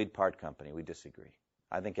there in Weed Part Company, we disagree.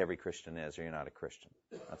 I think every Christian is, or you're not a Christian.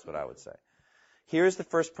 That's what I would say. Here's the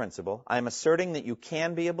first principle. I am asserting that you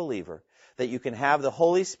can be a believer, that you can have the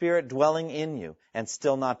Holy Spirit dwelling in you and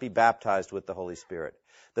still not be baptized with the Holy Spirit.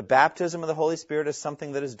 The baptism of the Holy Spirit is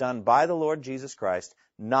something that is done by the Lord Jesus Christ,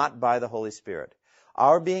 not by the Holy Spirit.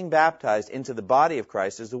 Our being baptized into the body of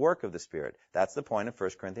Christ is the work of the Spirit. That's the point of 1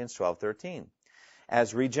 Corinthians 12:13.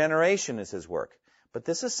 As regeneration is His work. But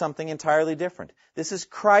this is something entirely different. This is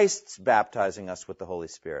Christ's baptizing us with the Holy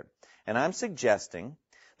Spirit. And I'm suggesting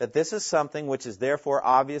that this is something which is therefore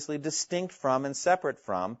obviously distinct from and separate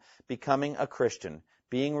from becoming a Christian,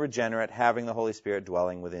 being regenerate, having the Holy Spirit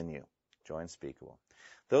dwelling within you. Joy unspeakable.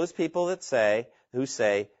 Those people who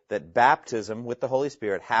say that baptism with the Holy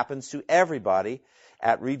Spirit happens to everybody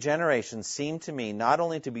at regeneration seem to me not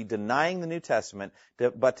only to be denying the New Testament,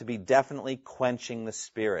 but to be definitely quenching the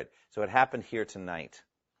Spirit. So it happened here tonight,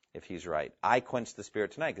 if he's right. I quenched the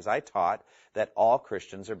Spirit tonight because I taught that all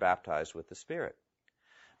Christians are baptized with the Spirit.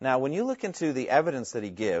 Now, when you look into the evidence that he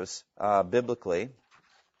gives biblically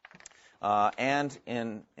and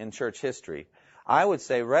in church history, I would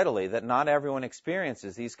say readily that not everyone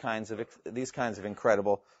experiences these kinds of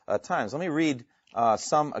incredible times. Let me read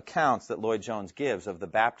some accounts that Lloyd Jones gives of the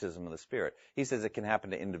baptism of the Spirit. He says it can happen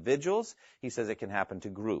to individuals. He says it can happen to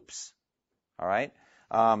groups. All right?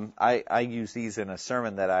 I use these in a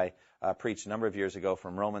sermon that I preached a number of years ago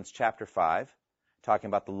from Romans chapter 5, talking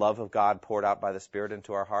about the love of God poured out by the Spirit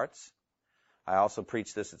into our hearts. I also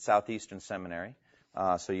preached this at Southeastern Seminary,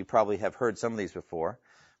 so you probably have heard some of these before.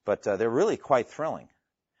 But they're really quite thrilling.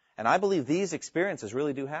 And I believe these experiences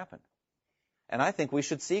really do happen. And I think we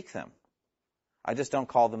should seek them. I just don't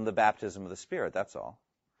call them the baptism of the Spirit, that's all.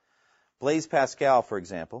 Blaise Pascal, for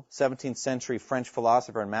example, 17th century French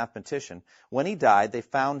philosopher and mathematician, when he died, they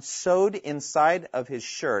found sewed inside of his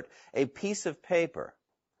shirt a piece of paper.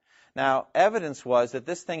 Now, evidence was that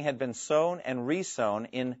this thing had been sewn and resewn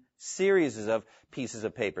in series of pieces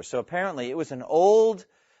of paper. So apparently it was an old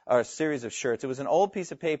or a series of shirts. It was an old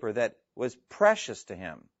piece of paper that was precious to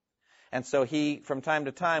him. And so he, from time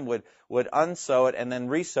to time, would unsew it and then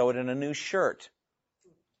resew it in a new shirt.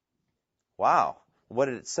 Wow. What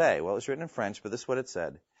did it say? Well, it was written in French, but this is what it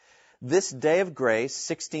said. This day of grace,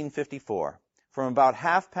 1654, from about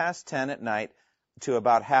 10:30 at night to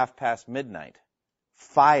about 10:30 midnight.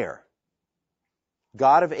 Fire.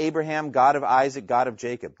 God of Abraham, God of Isaac, God of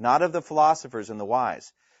Jacob, not of the philosophers and the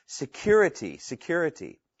wise. Security,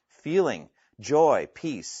 security. Feeling, joy,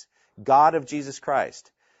 peace, God of Jesus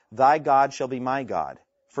Christ. Thy God shall be my God.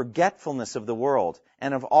 Forgetfulness of the world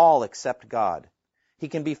and of all except God. He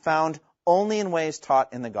can be found only in ways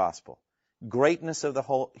taught in the gospel. Greatness of the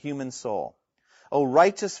whole human soul. O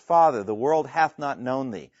righteous Father, the world hath not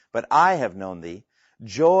known thee, but I have known thee.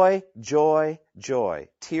 Joy, joy, joy,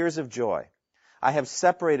 tears of joy. I have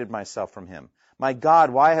separated myself from him. My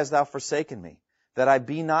God, why hast thou forsaken me, that I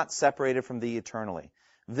be not separated from thee eternally?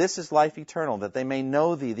 This is life eternal, that they may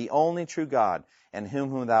know thee, the only true God, and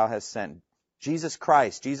whom thou hast sent. Jesus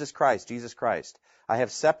Christ, Jesus Christ, Jesus Christ. I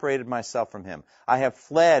have separated myself from him. I have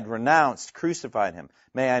fled, renounced, crucified him.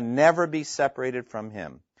 May I never be separated from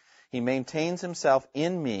him. He maintains himself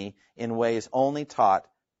in me in ways only taught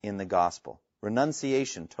in the gospel.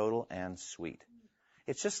 Renunciation, total and sweet.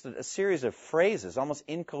 It's just a series of phrases, almost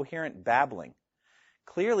incoherent babbling.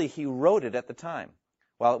 Clearly, he wrote it at the time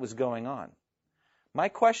while it was going on. My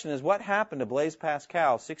question is, what happened to Blaise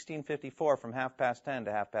Pascal, 1654, from 10:30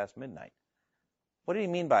 to 10:30 midnight? What did he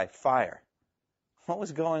mean by fire? What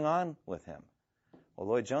was going on with him? Well,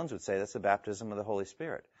 Lloyd Jones would say that's the baptism of the Holy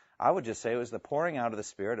Spirit. I would just say it was the pouring out of the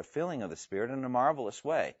Spirit, a filling of the Spirit in a marvelous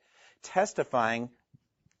way, testifying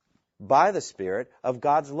by the Spirit of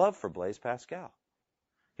God's love for Blaise Pascal.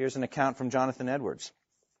 Here's an account from Jonathan Edwards.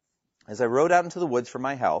 As I rode out into the woods for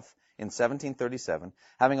my health in 1737,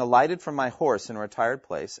 having alighted from my horse in a retired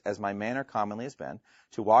place, as my manner commonly has been,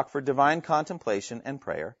 to walk for divine contemplation and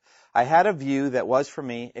prayer, I had a view that was for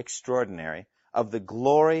me extraordinary of the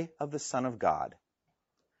glory of the Son of God,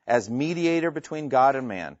 as mediator between God and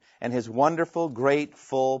man, and his wonderful, great,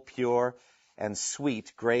 full, pure, and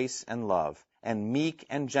sweet grace and love, and meek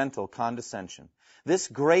and gentle condescension. This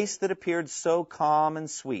grace that appeared so calm and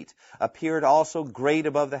sweet appeared also great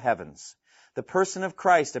above the heavens. The person of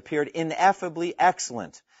Christ appeared ineffably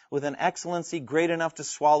excellent, with an excellency great enough to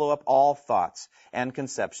swallow up all thoughts and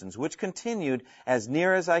conceptions, which continued, as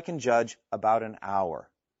near as I can judge, about an hour,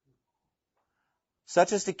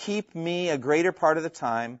 such as to keep me a greater part of the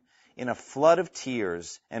time in a flood of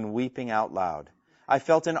tears and weeping out loud. I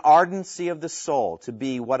felt an ardency of the soul to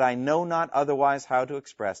be what I know not otherwise how to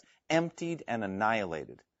express, emptied and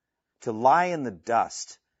annihilated, to lie in the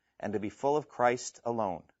dust and to be full of Christ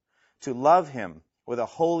alone, to love him with a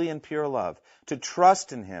holy and pure love, to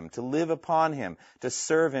trust in him, to live upon him, to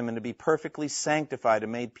serve him, and to be perfectly sanctified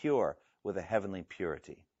and made pure with a heavenly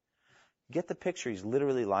purity. Get the picture. He's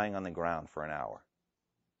literally lying on the ground for an hour.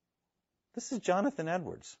 This is Jonathan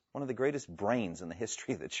Edwards, one of the greatest brains in the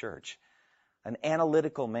history of the church, an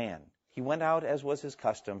analytical man. He went out, as was his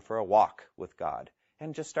custom, for a walk with God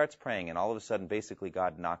and just starts praying, and all of a sudden, basically,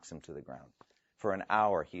 God knocks him to the ground. For an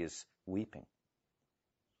hour, he is weeping.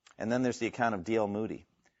 And then there's the account of D.L. Moody.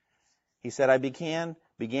 He said, I began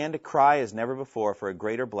to cry as never before for a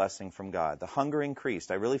greater blessing from God. The hunger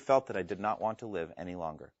increased. I really felt that I did not want to live any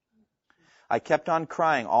longer. I kept on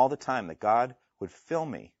crying all the time that God would fill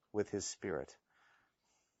me with his Spirit.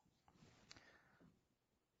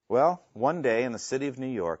 Well, one day in the city of New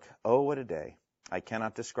York, oh, what a day. I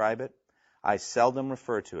cannot describe it. I seldom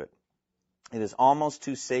refer to it. It is almost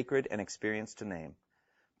too sacred an experience to name.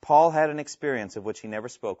 Paul had an experience of which he never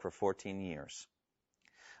spoke for 14 years.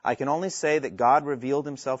 I can only say that God revealed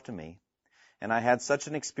himself to me, and I had such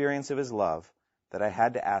an experience of his love that I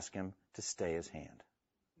had to ask him to stay his hand.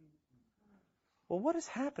 Well, what is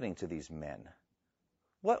happening to these men?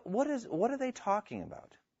 What are they talking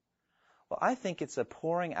about? Well, I think it's a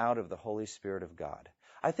pouring out of the Holy Spirit of God.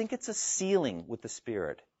 I think it's a sealing with the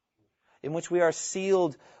Spirit, in which we are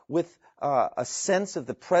sealed with a sense of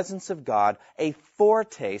the presence of God, a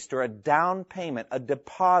foretaste or a down payment, a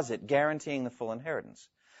deposit guaranteeing the full inheritance.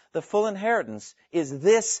 The full inheritance is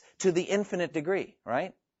this to the infinite degree,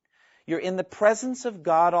 right? You're in the presence of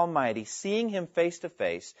God Almighty, seeing him face to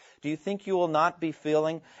face. Do you think you will not be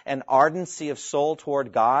feeling an ardency of soul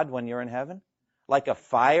toward God when you're in heaven? Like a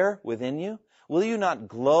fire within you? Will you not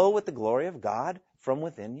glow with the glory of God from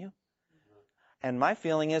within you? And my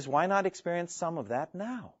feeling is, why not experience some of that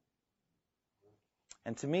now?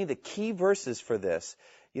 And to me, the key verses for this,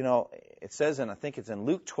 it says, and I think it's in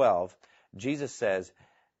Luke 12, Jesus says,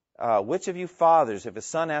 which of you fathers, if his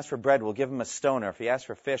son asks for bread, will give him a stone, or if he asks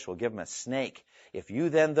for fish, will give him a snake? If you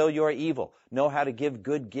then, though you are evil, know how to give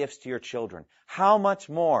good gifts to your children, how much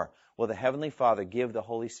more will the Heavenly Father give the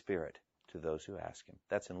Holy Spirit to those who ask him?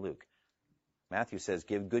 That's in Luke. Matthew says,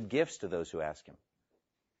 give good gifts to those who ask him.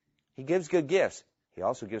 He gives good gifts. He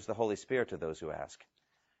also gives the Holy Spirit to those who ask.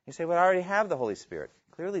 You say, well, I already have the Holy Spirit.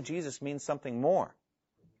 Clearly, Jesus means something more.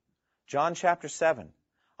 John chapter 7.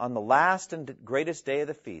 On the last and greatest day of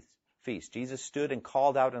the feast, Jesus stood and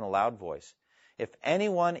called out in a loud voice, if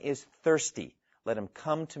anyone is thirsty, let him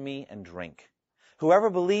come to me and drink. Whoever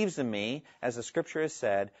believes in me, as the Scripture has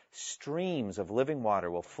said, streams of living water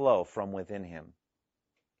will flow from within him.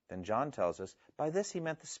 Then John tells us, by this he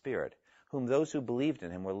meant the Spirit, whom those who believed in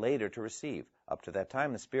him were later to receive. Up to that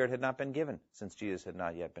time, the Spirit had not been given, since Jesus had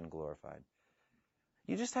not yet been glorified.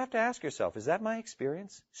 You just have to ask yourself, is that my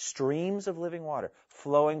experience? Streams of living water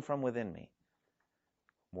flowing from within me.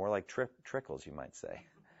 More like trickles, you might say.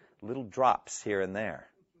 Little drops here and there.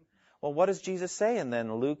 Well, what does Jesus say? And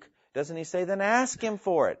then Luke, doesn't he say, then ask him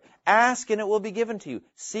for it. Ask and it will be given to you.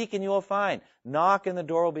 Seek and you will find. Knock and the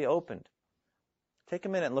door will be opened. Take a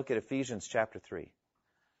minute and look at Ephesians chapter 3.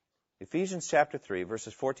 Ephesians chapter 3,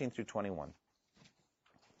 verses 14 through 21.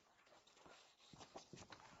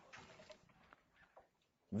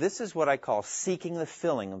 This is what I call seeking the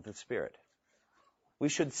filling of the Spirit. We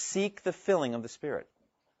should seek the filling of the Spirit.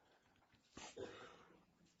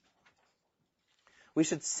 We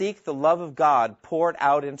should seek the love of God poured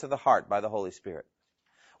out into the heart by the Holy Spirit.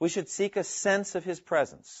 We should seek a sense of His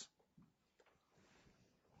presence.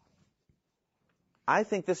 I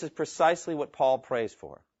think this is precisely what Paul prays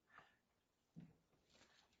for.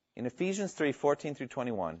 In Ephesians 3, 14 through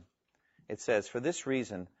 21, it says, "For this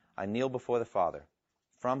reason I kneel before the Father,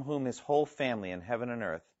 from whom His whole family in heaven and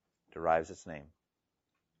earth derives its name."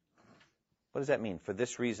 What does that mean? For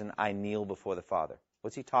this reason I kneel before the Father.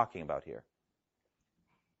 What's he talking about here?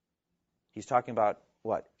 He's talking about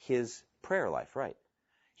what? His prayer life, right?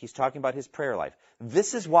 He's talking about his prayer life.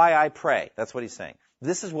 This is why I pray. That's what he's saying.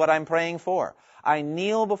 This is what I'm praying for. I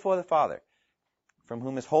kneel before the Father, from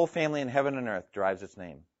whom His whole family in heaven and earth derives its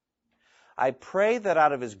name. I pray that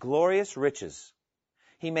out of His glorious riches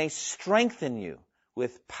He may strengthen you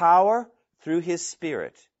with power through His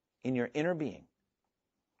Spirit in your inner being,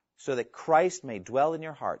 so that Christ may dwell in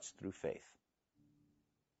your hearts through faith.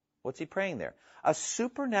 What's he praying there? A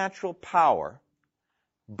supernatural power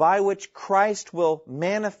by which Christ will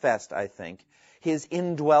manifest, I think, His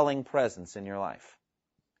indwelling presence in your life.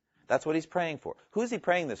 That's what he's praying for. Who's he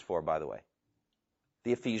praying this for, by the way?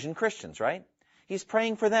 The Ephesian Christians, right? He's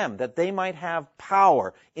praying for them, that they might have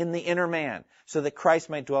power in the inner man, so that Christ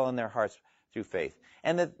might dwell in their hearts through faith.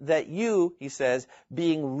 And that you, he says,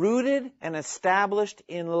 being rooted and established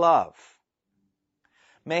in love,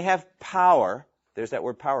 may have power, there's that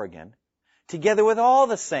word power again, together with all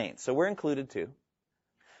the saints, so we're included too,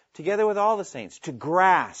 together with all the saints, to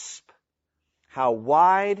grasp how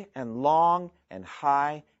wide and long and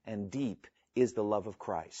high and deep is the love of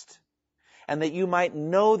Christ. And that you might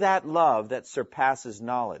know that love that surpasses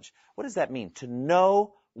knowledge. What does that mean? To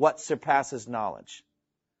know what surpasses knowledge.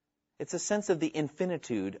 It's a sense of the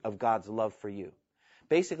infinitude of God's love for you.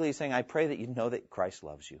 Basically, he's saying, I pray that you know that Christ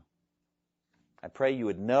loves you. I pray you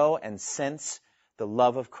would know and sense the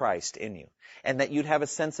love of Christ in you. And that you'd have a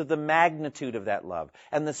sense of the magnitude of that love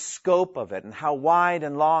and the scope of it and how wide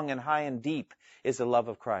and long and high and deep is the love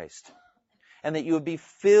of Christ. And that you would be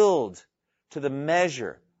filled to the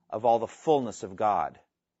measure of all the fullness of God.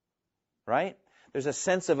 Right? There's a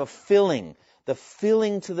sense of a filling, the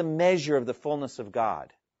filling to the measure of the fullness of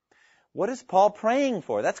God. What is Paul praying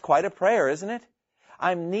for? That's quite a prayer, isn't it?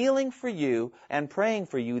 I'm kneeling for you and praying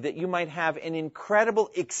for you that you might have an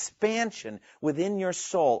incredible expansion within your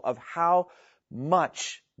soul of how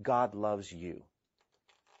much God loves you.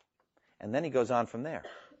 And then he goes on from there.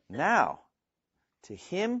 Now, to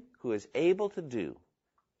Him who is able to do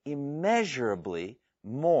immeasurably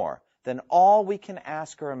more than all we can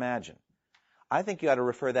ask or imagine. I think you ought to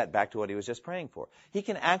refer that back to what he was just praying for. He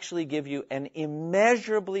can actually give you an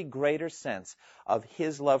immeasurably greater sense of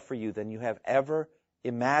His love for you than you have ever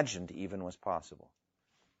imagined even was possible.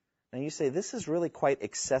 Now you say, this is really quite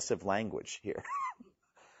excessive language here.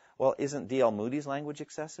 Well, isn't D.L. Moody's language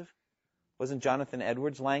excessive? Wasn't Jonathan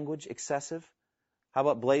Edwards' language excessive? How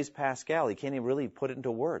about Blaise Pascal? He can't even really put it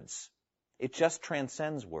into words. It just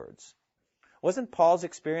transcends words. Wasn't Paul's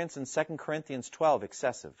experience in 2 Corinthians 12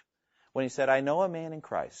 excessive? When he said, I know a man in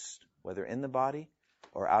Christ, whether in the body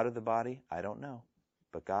or out of the body, I don't know,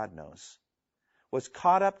 but God knows. Was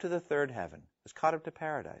caught up to the third heaven, was caught up to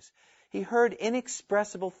paradise. He heard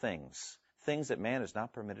inexpressible things, things that man is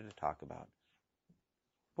not permitted to talk about.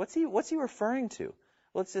 What's he referring to?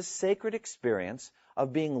 Well, it's this sacred experience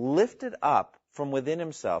of being lifted up from within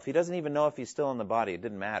himself. He doesn't even know if he's still in the body. It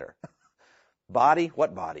didn't matter. Body?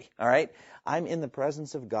 What body? All right? I'm in the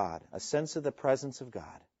presence of God, a sense of the presence of God.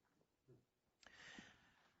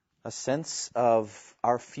 A sense of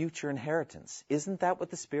our future inheritance. Isn't that what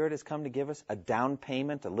the Spirit has come to give us? A down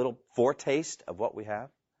payment, a little foretaste of what we have?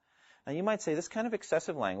 Now you might say, this kind of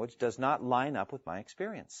excessive language does not line up with my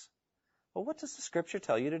experience. Well, what does the Scripture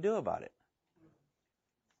tell you to do about it?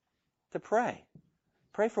 To pray.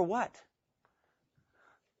 Pray for what?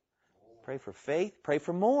 Pray for faith. Pray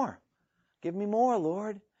for more. Give me more,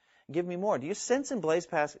 Lord. Give me more. Do you sense in Blaise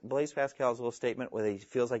Pascal's little statement where he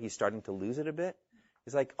feels like he's starting to lose it a bit?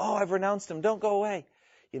 He's like, oh, I've renounced him. Don't go away.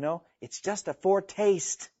 You know, it's just a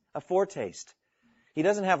foretaste. A foretaste. He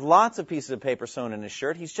doesn't have lots of pieces of paper sewn in his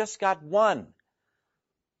shirt. He's just got one.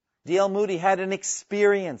 D.L. Moody had an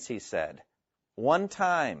experience, he said. One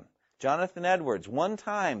time. Jonathan Edwards, one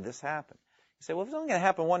time this happened. You say, well, if it's only going to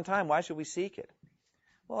happen one time, why should we seek it?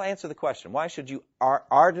 Well, answer the question. Why should you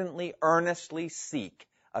ardently, earnestly seek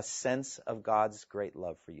a sense of God's great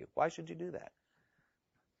love for you? Why should you do that?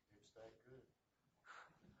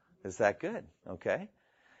 Is that good? Okay.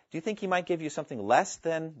 Do you think he might give you something less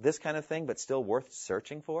than this kind of thing, but still worth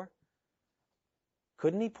searching for?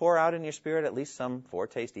 Couldn't he pour out in your spirit at least some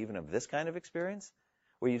foretaste even of this kind of experience,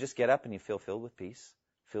 where you just get up and you feel filled with peace,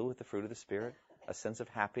 filled with the fruit of the Spirit, a sense of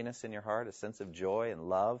happiness in your heart, a sense of joy and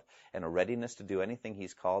love, and a readiness to do anything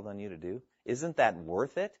he's called on you to do? Isn't that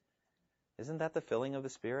worth it? Isn't that the filling of the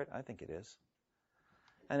Spirit? I think it is.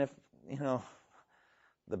 And if,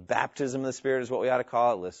 the baptism of the Spirit is what we ought to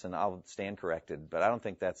call it, listen, I'll stand corrected, but I don't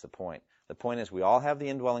think that's the point. The point is we all have the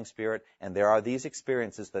indwelling Spirit, and there are these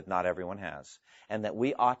experiences that not everyone has, and that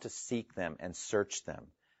we ought to seek them and search them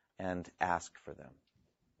and ask for them.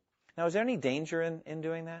 Now, is there any danger in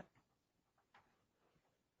doing that?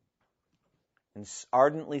 In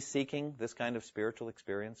ardently seeking this kind of spiritual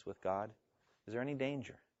experience with God? Is there any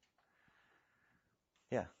danger?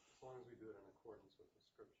 Yeah. As long as we do it in accordance with the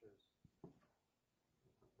Scriptures,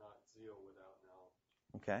 not zeal without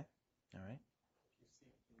knowledge. Okay. All right. You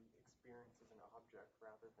seek the experience as an object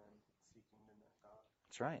rather than seeking to know God.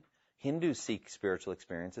 That's right. Hindus seek spiritual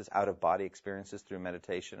experiences, out-of-body experiences through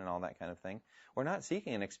meditation and all that kind of thing. We're not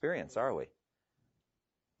seeking an experience, are we?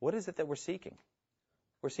 What is it that we're seeking?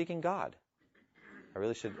 We're seeking God. I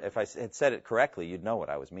really should, if I had said it correctly, you'd know what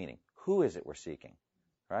I was meaning. Who is it we're seeking?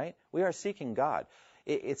 Right? We are seeking God.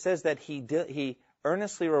 It says that he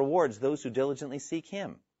earnestly rewards those who diligently seek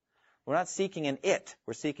him. We're not seeking an it.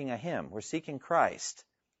 We're seeking a him. We're seeking Christ.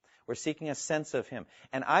 We're seeking a sense of him.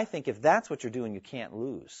 And I think if that's what you're doing, you can't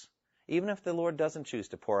lose. Even if the Lord doesn't choose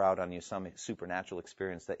to pour out on you some supernatural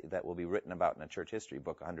experience that will be written about in a church history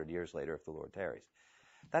book 100 years later if the Lord tarries.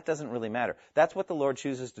 That doesn't really matter. That's what the Lord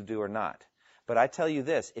chooses to do or not. But I tell you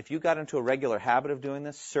this, if you got into a regular habit of doing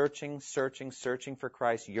this, searching for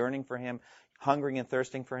Christ, yearning for him, hungering and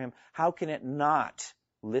thirsting for him, how can it not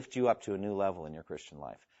lift you up to a new level in your Christian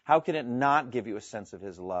life? How can it not give you a sense of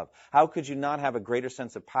his love? How could you not have a greater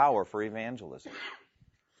sense of power for evangelism?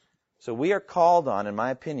 So we are called on, in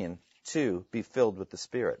my opinion, to be filled with the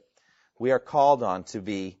Spirit. We are called on to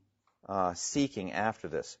be seeking after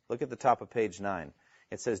this. Look at the top of page 9.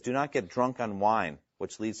 It says, do not get drunk on wine,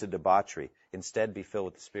 which leads to debauchery. Instead, be filled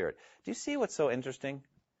with the Spirit. Do you see what's so interesting?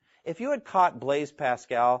 If you had caught Blaise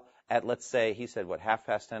Pascal at, let's say, he said,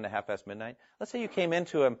 10:30 to 10:30 midnight? Let's say you came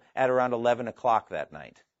into him at around 11 o'clock that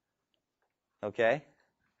night. Okay?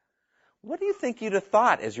 What do you think you'd have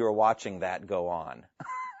thought as you were watching that go on?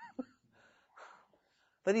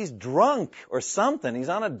 That he's drunk or something. He's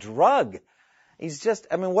on a drug. He's just,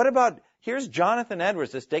 what about, here's Jonathan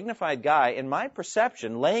Edwards, this dignified guy, in my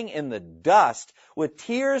perception, laying in the dust with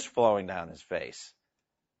tears flowing down his face.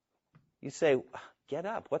 You say, get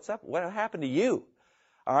up. What's up? What happened to you?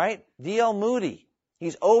 All right? D.L. Moody,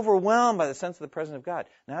 he's overwhelmed by the sense of the presence of God.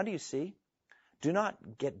 Now do you see? Do not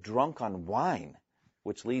get drunk on wine,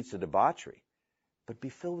 which leads to debauchery, but be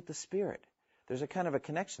filled with the Spirit. There's a kind of a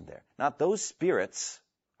connection there. Not those spirits,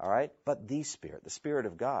 all right, but the Spirit, the Spirit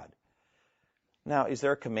of God. Now, is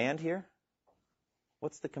there a command here?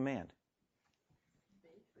 What's the command?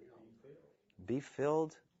 Be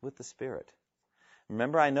filled with the Spirit.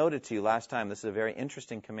 Remember, I noted to you last time, this is a very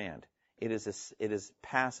interesting command. It is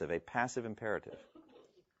passive, a passive imperative.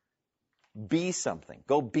 Be something.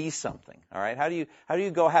 Go be something. All right? How do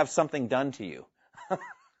you go have something done to you?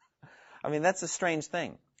 That's a strange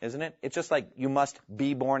thing, isn't it? It's just like you must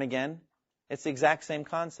be born again. It's the exact same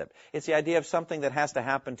concept. It's the idea of something that has to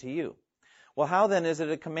happen to you. Well, how then is it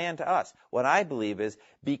a command to us? What I believe is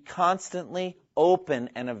be constantly open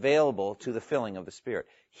and available to the filling of the Spirit.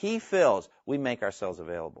 He fills, we make ourselves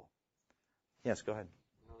available. Yes, go ahead.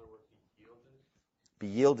 In other words, be yielded. Be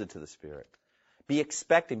yielded to the Spirit. Be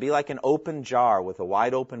expecting. Be like an open jar with a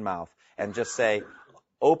wide open mouth and just say,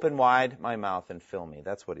 open wide my mouth and fill me.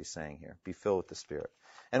 That's what he's saying here. Be filled with the Spirit.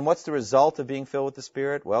 And what's the result of being filled with the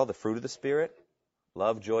Spirit? Well, the fruit of the Spirit.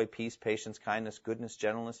 Love, joy, peace, patience, kindness, goodness,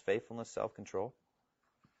 gentleness, faithfulness, self-control.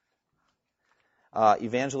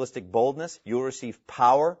 Evangelistic boldness. You'll receive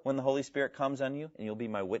power when the Holy Spirit comes on you, and you'll be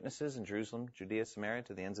my witnesses in Jerusalem, Judea, Samaria,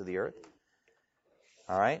 to the ends of the earth.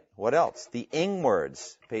 All right. What else? The ing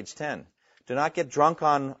words, page 10. Do not get drunk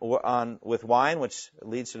with wine, which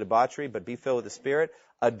leads to debauchery, but be filled with the Spirit,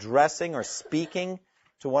 addressing or speaking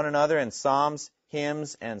to one another in psalms,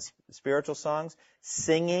 hymns, and spiritual songs,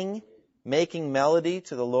 singing, making melody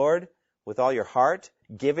to the Lord with all your heart,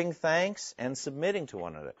 giving thanks, and submitting to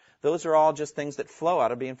one another. Those are all just things that flow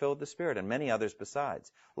out of being filled with the Spirit, and many others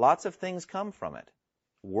besides. Lots of things come from it.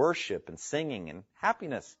 Worship and singing and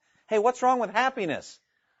happiness. Hey, what's wrong with happiness?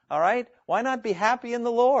 All right? Why not be happy in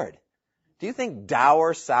the Lord? Do you think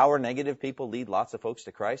dour, sour, negative people lead lots of folks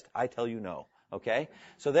to Christ? I tell you no. Okay?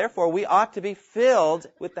 So therefore, we ought to be filled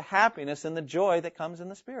with the happiness and the joy that comes in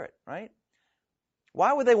the Spirit, right?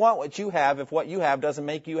 Why would they want what you have if what you have doesn't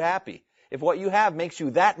make you happy? If what you have makes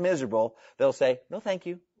you that miserable, they'll say, no, thank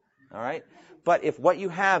you. All right? But if what you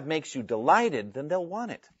have makes you delighted, then they'll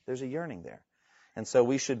want it. There's a yearning there. And so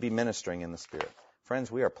we should be ministering in the Spirit. Friends,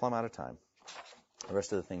 we are plumb out of time. The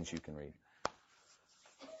rest of the things you can read.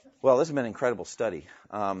 Well, this has been an incredible study.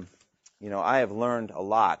 I have learned a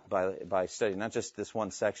lot by studying, not just this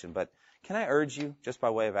one section, but can I urge you, just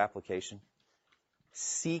by way of application,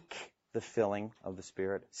 seek the filling of the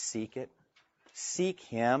Spirit. Seek it. Seek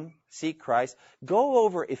Him. Seek Christ. Go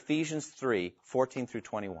over Ephesians 3, 14 through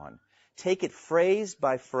 21. Take it phrase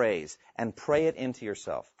by phrase and pray it into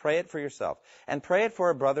yourself. Pray it for yourself. And pray it for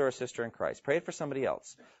a brother or sister in Christ. Pray it for somebody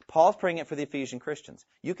else. Paul's praying it for the Ephesian Christians.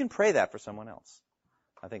 You can pray that for someone else.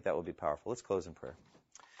 I think that will be powerful. Let's close in prayer.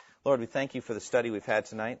 Lord, we thank you for the study we've had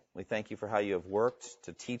tonight. We thank you for how you have worked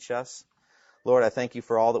to teach us. Lord, I thank you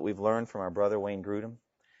for all that we've learned from our brother Wayne Grudem.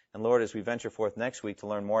 And Lord, as we venture forth next week to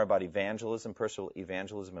learn more about evangelism, personal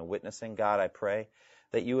evangelism and witnessing, God, I pray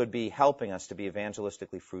that you would be helping us to be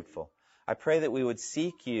evangelistically fruitful. I pray that we would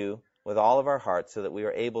seek you with all of our hearts so that we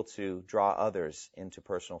are able to draw others into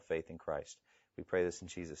personal faith in Christ. We pray this in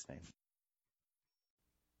Jesus' name.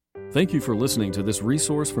 Thank you for listening to this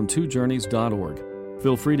resource from twojourneys.org.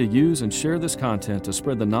 Feel free to use and share this content to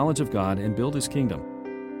spread the knowledge of God and build His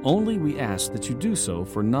kingdom. Only we ask that you do so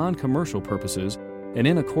for non-commercial purposes and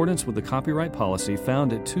in accordance with the copyright policy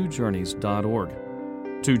found at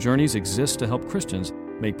twojourneys.org. Two Journeys exists to help Christians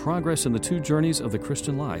make progress in the two journeys of the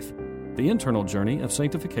Christian life, the internal journey of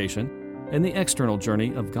sanctification and the external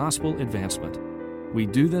journey of gospel advancement. We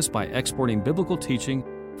do this by exporting biblical teaching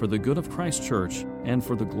for the good of Christ's church and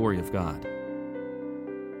for the glory of God.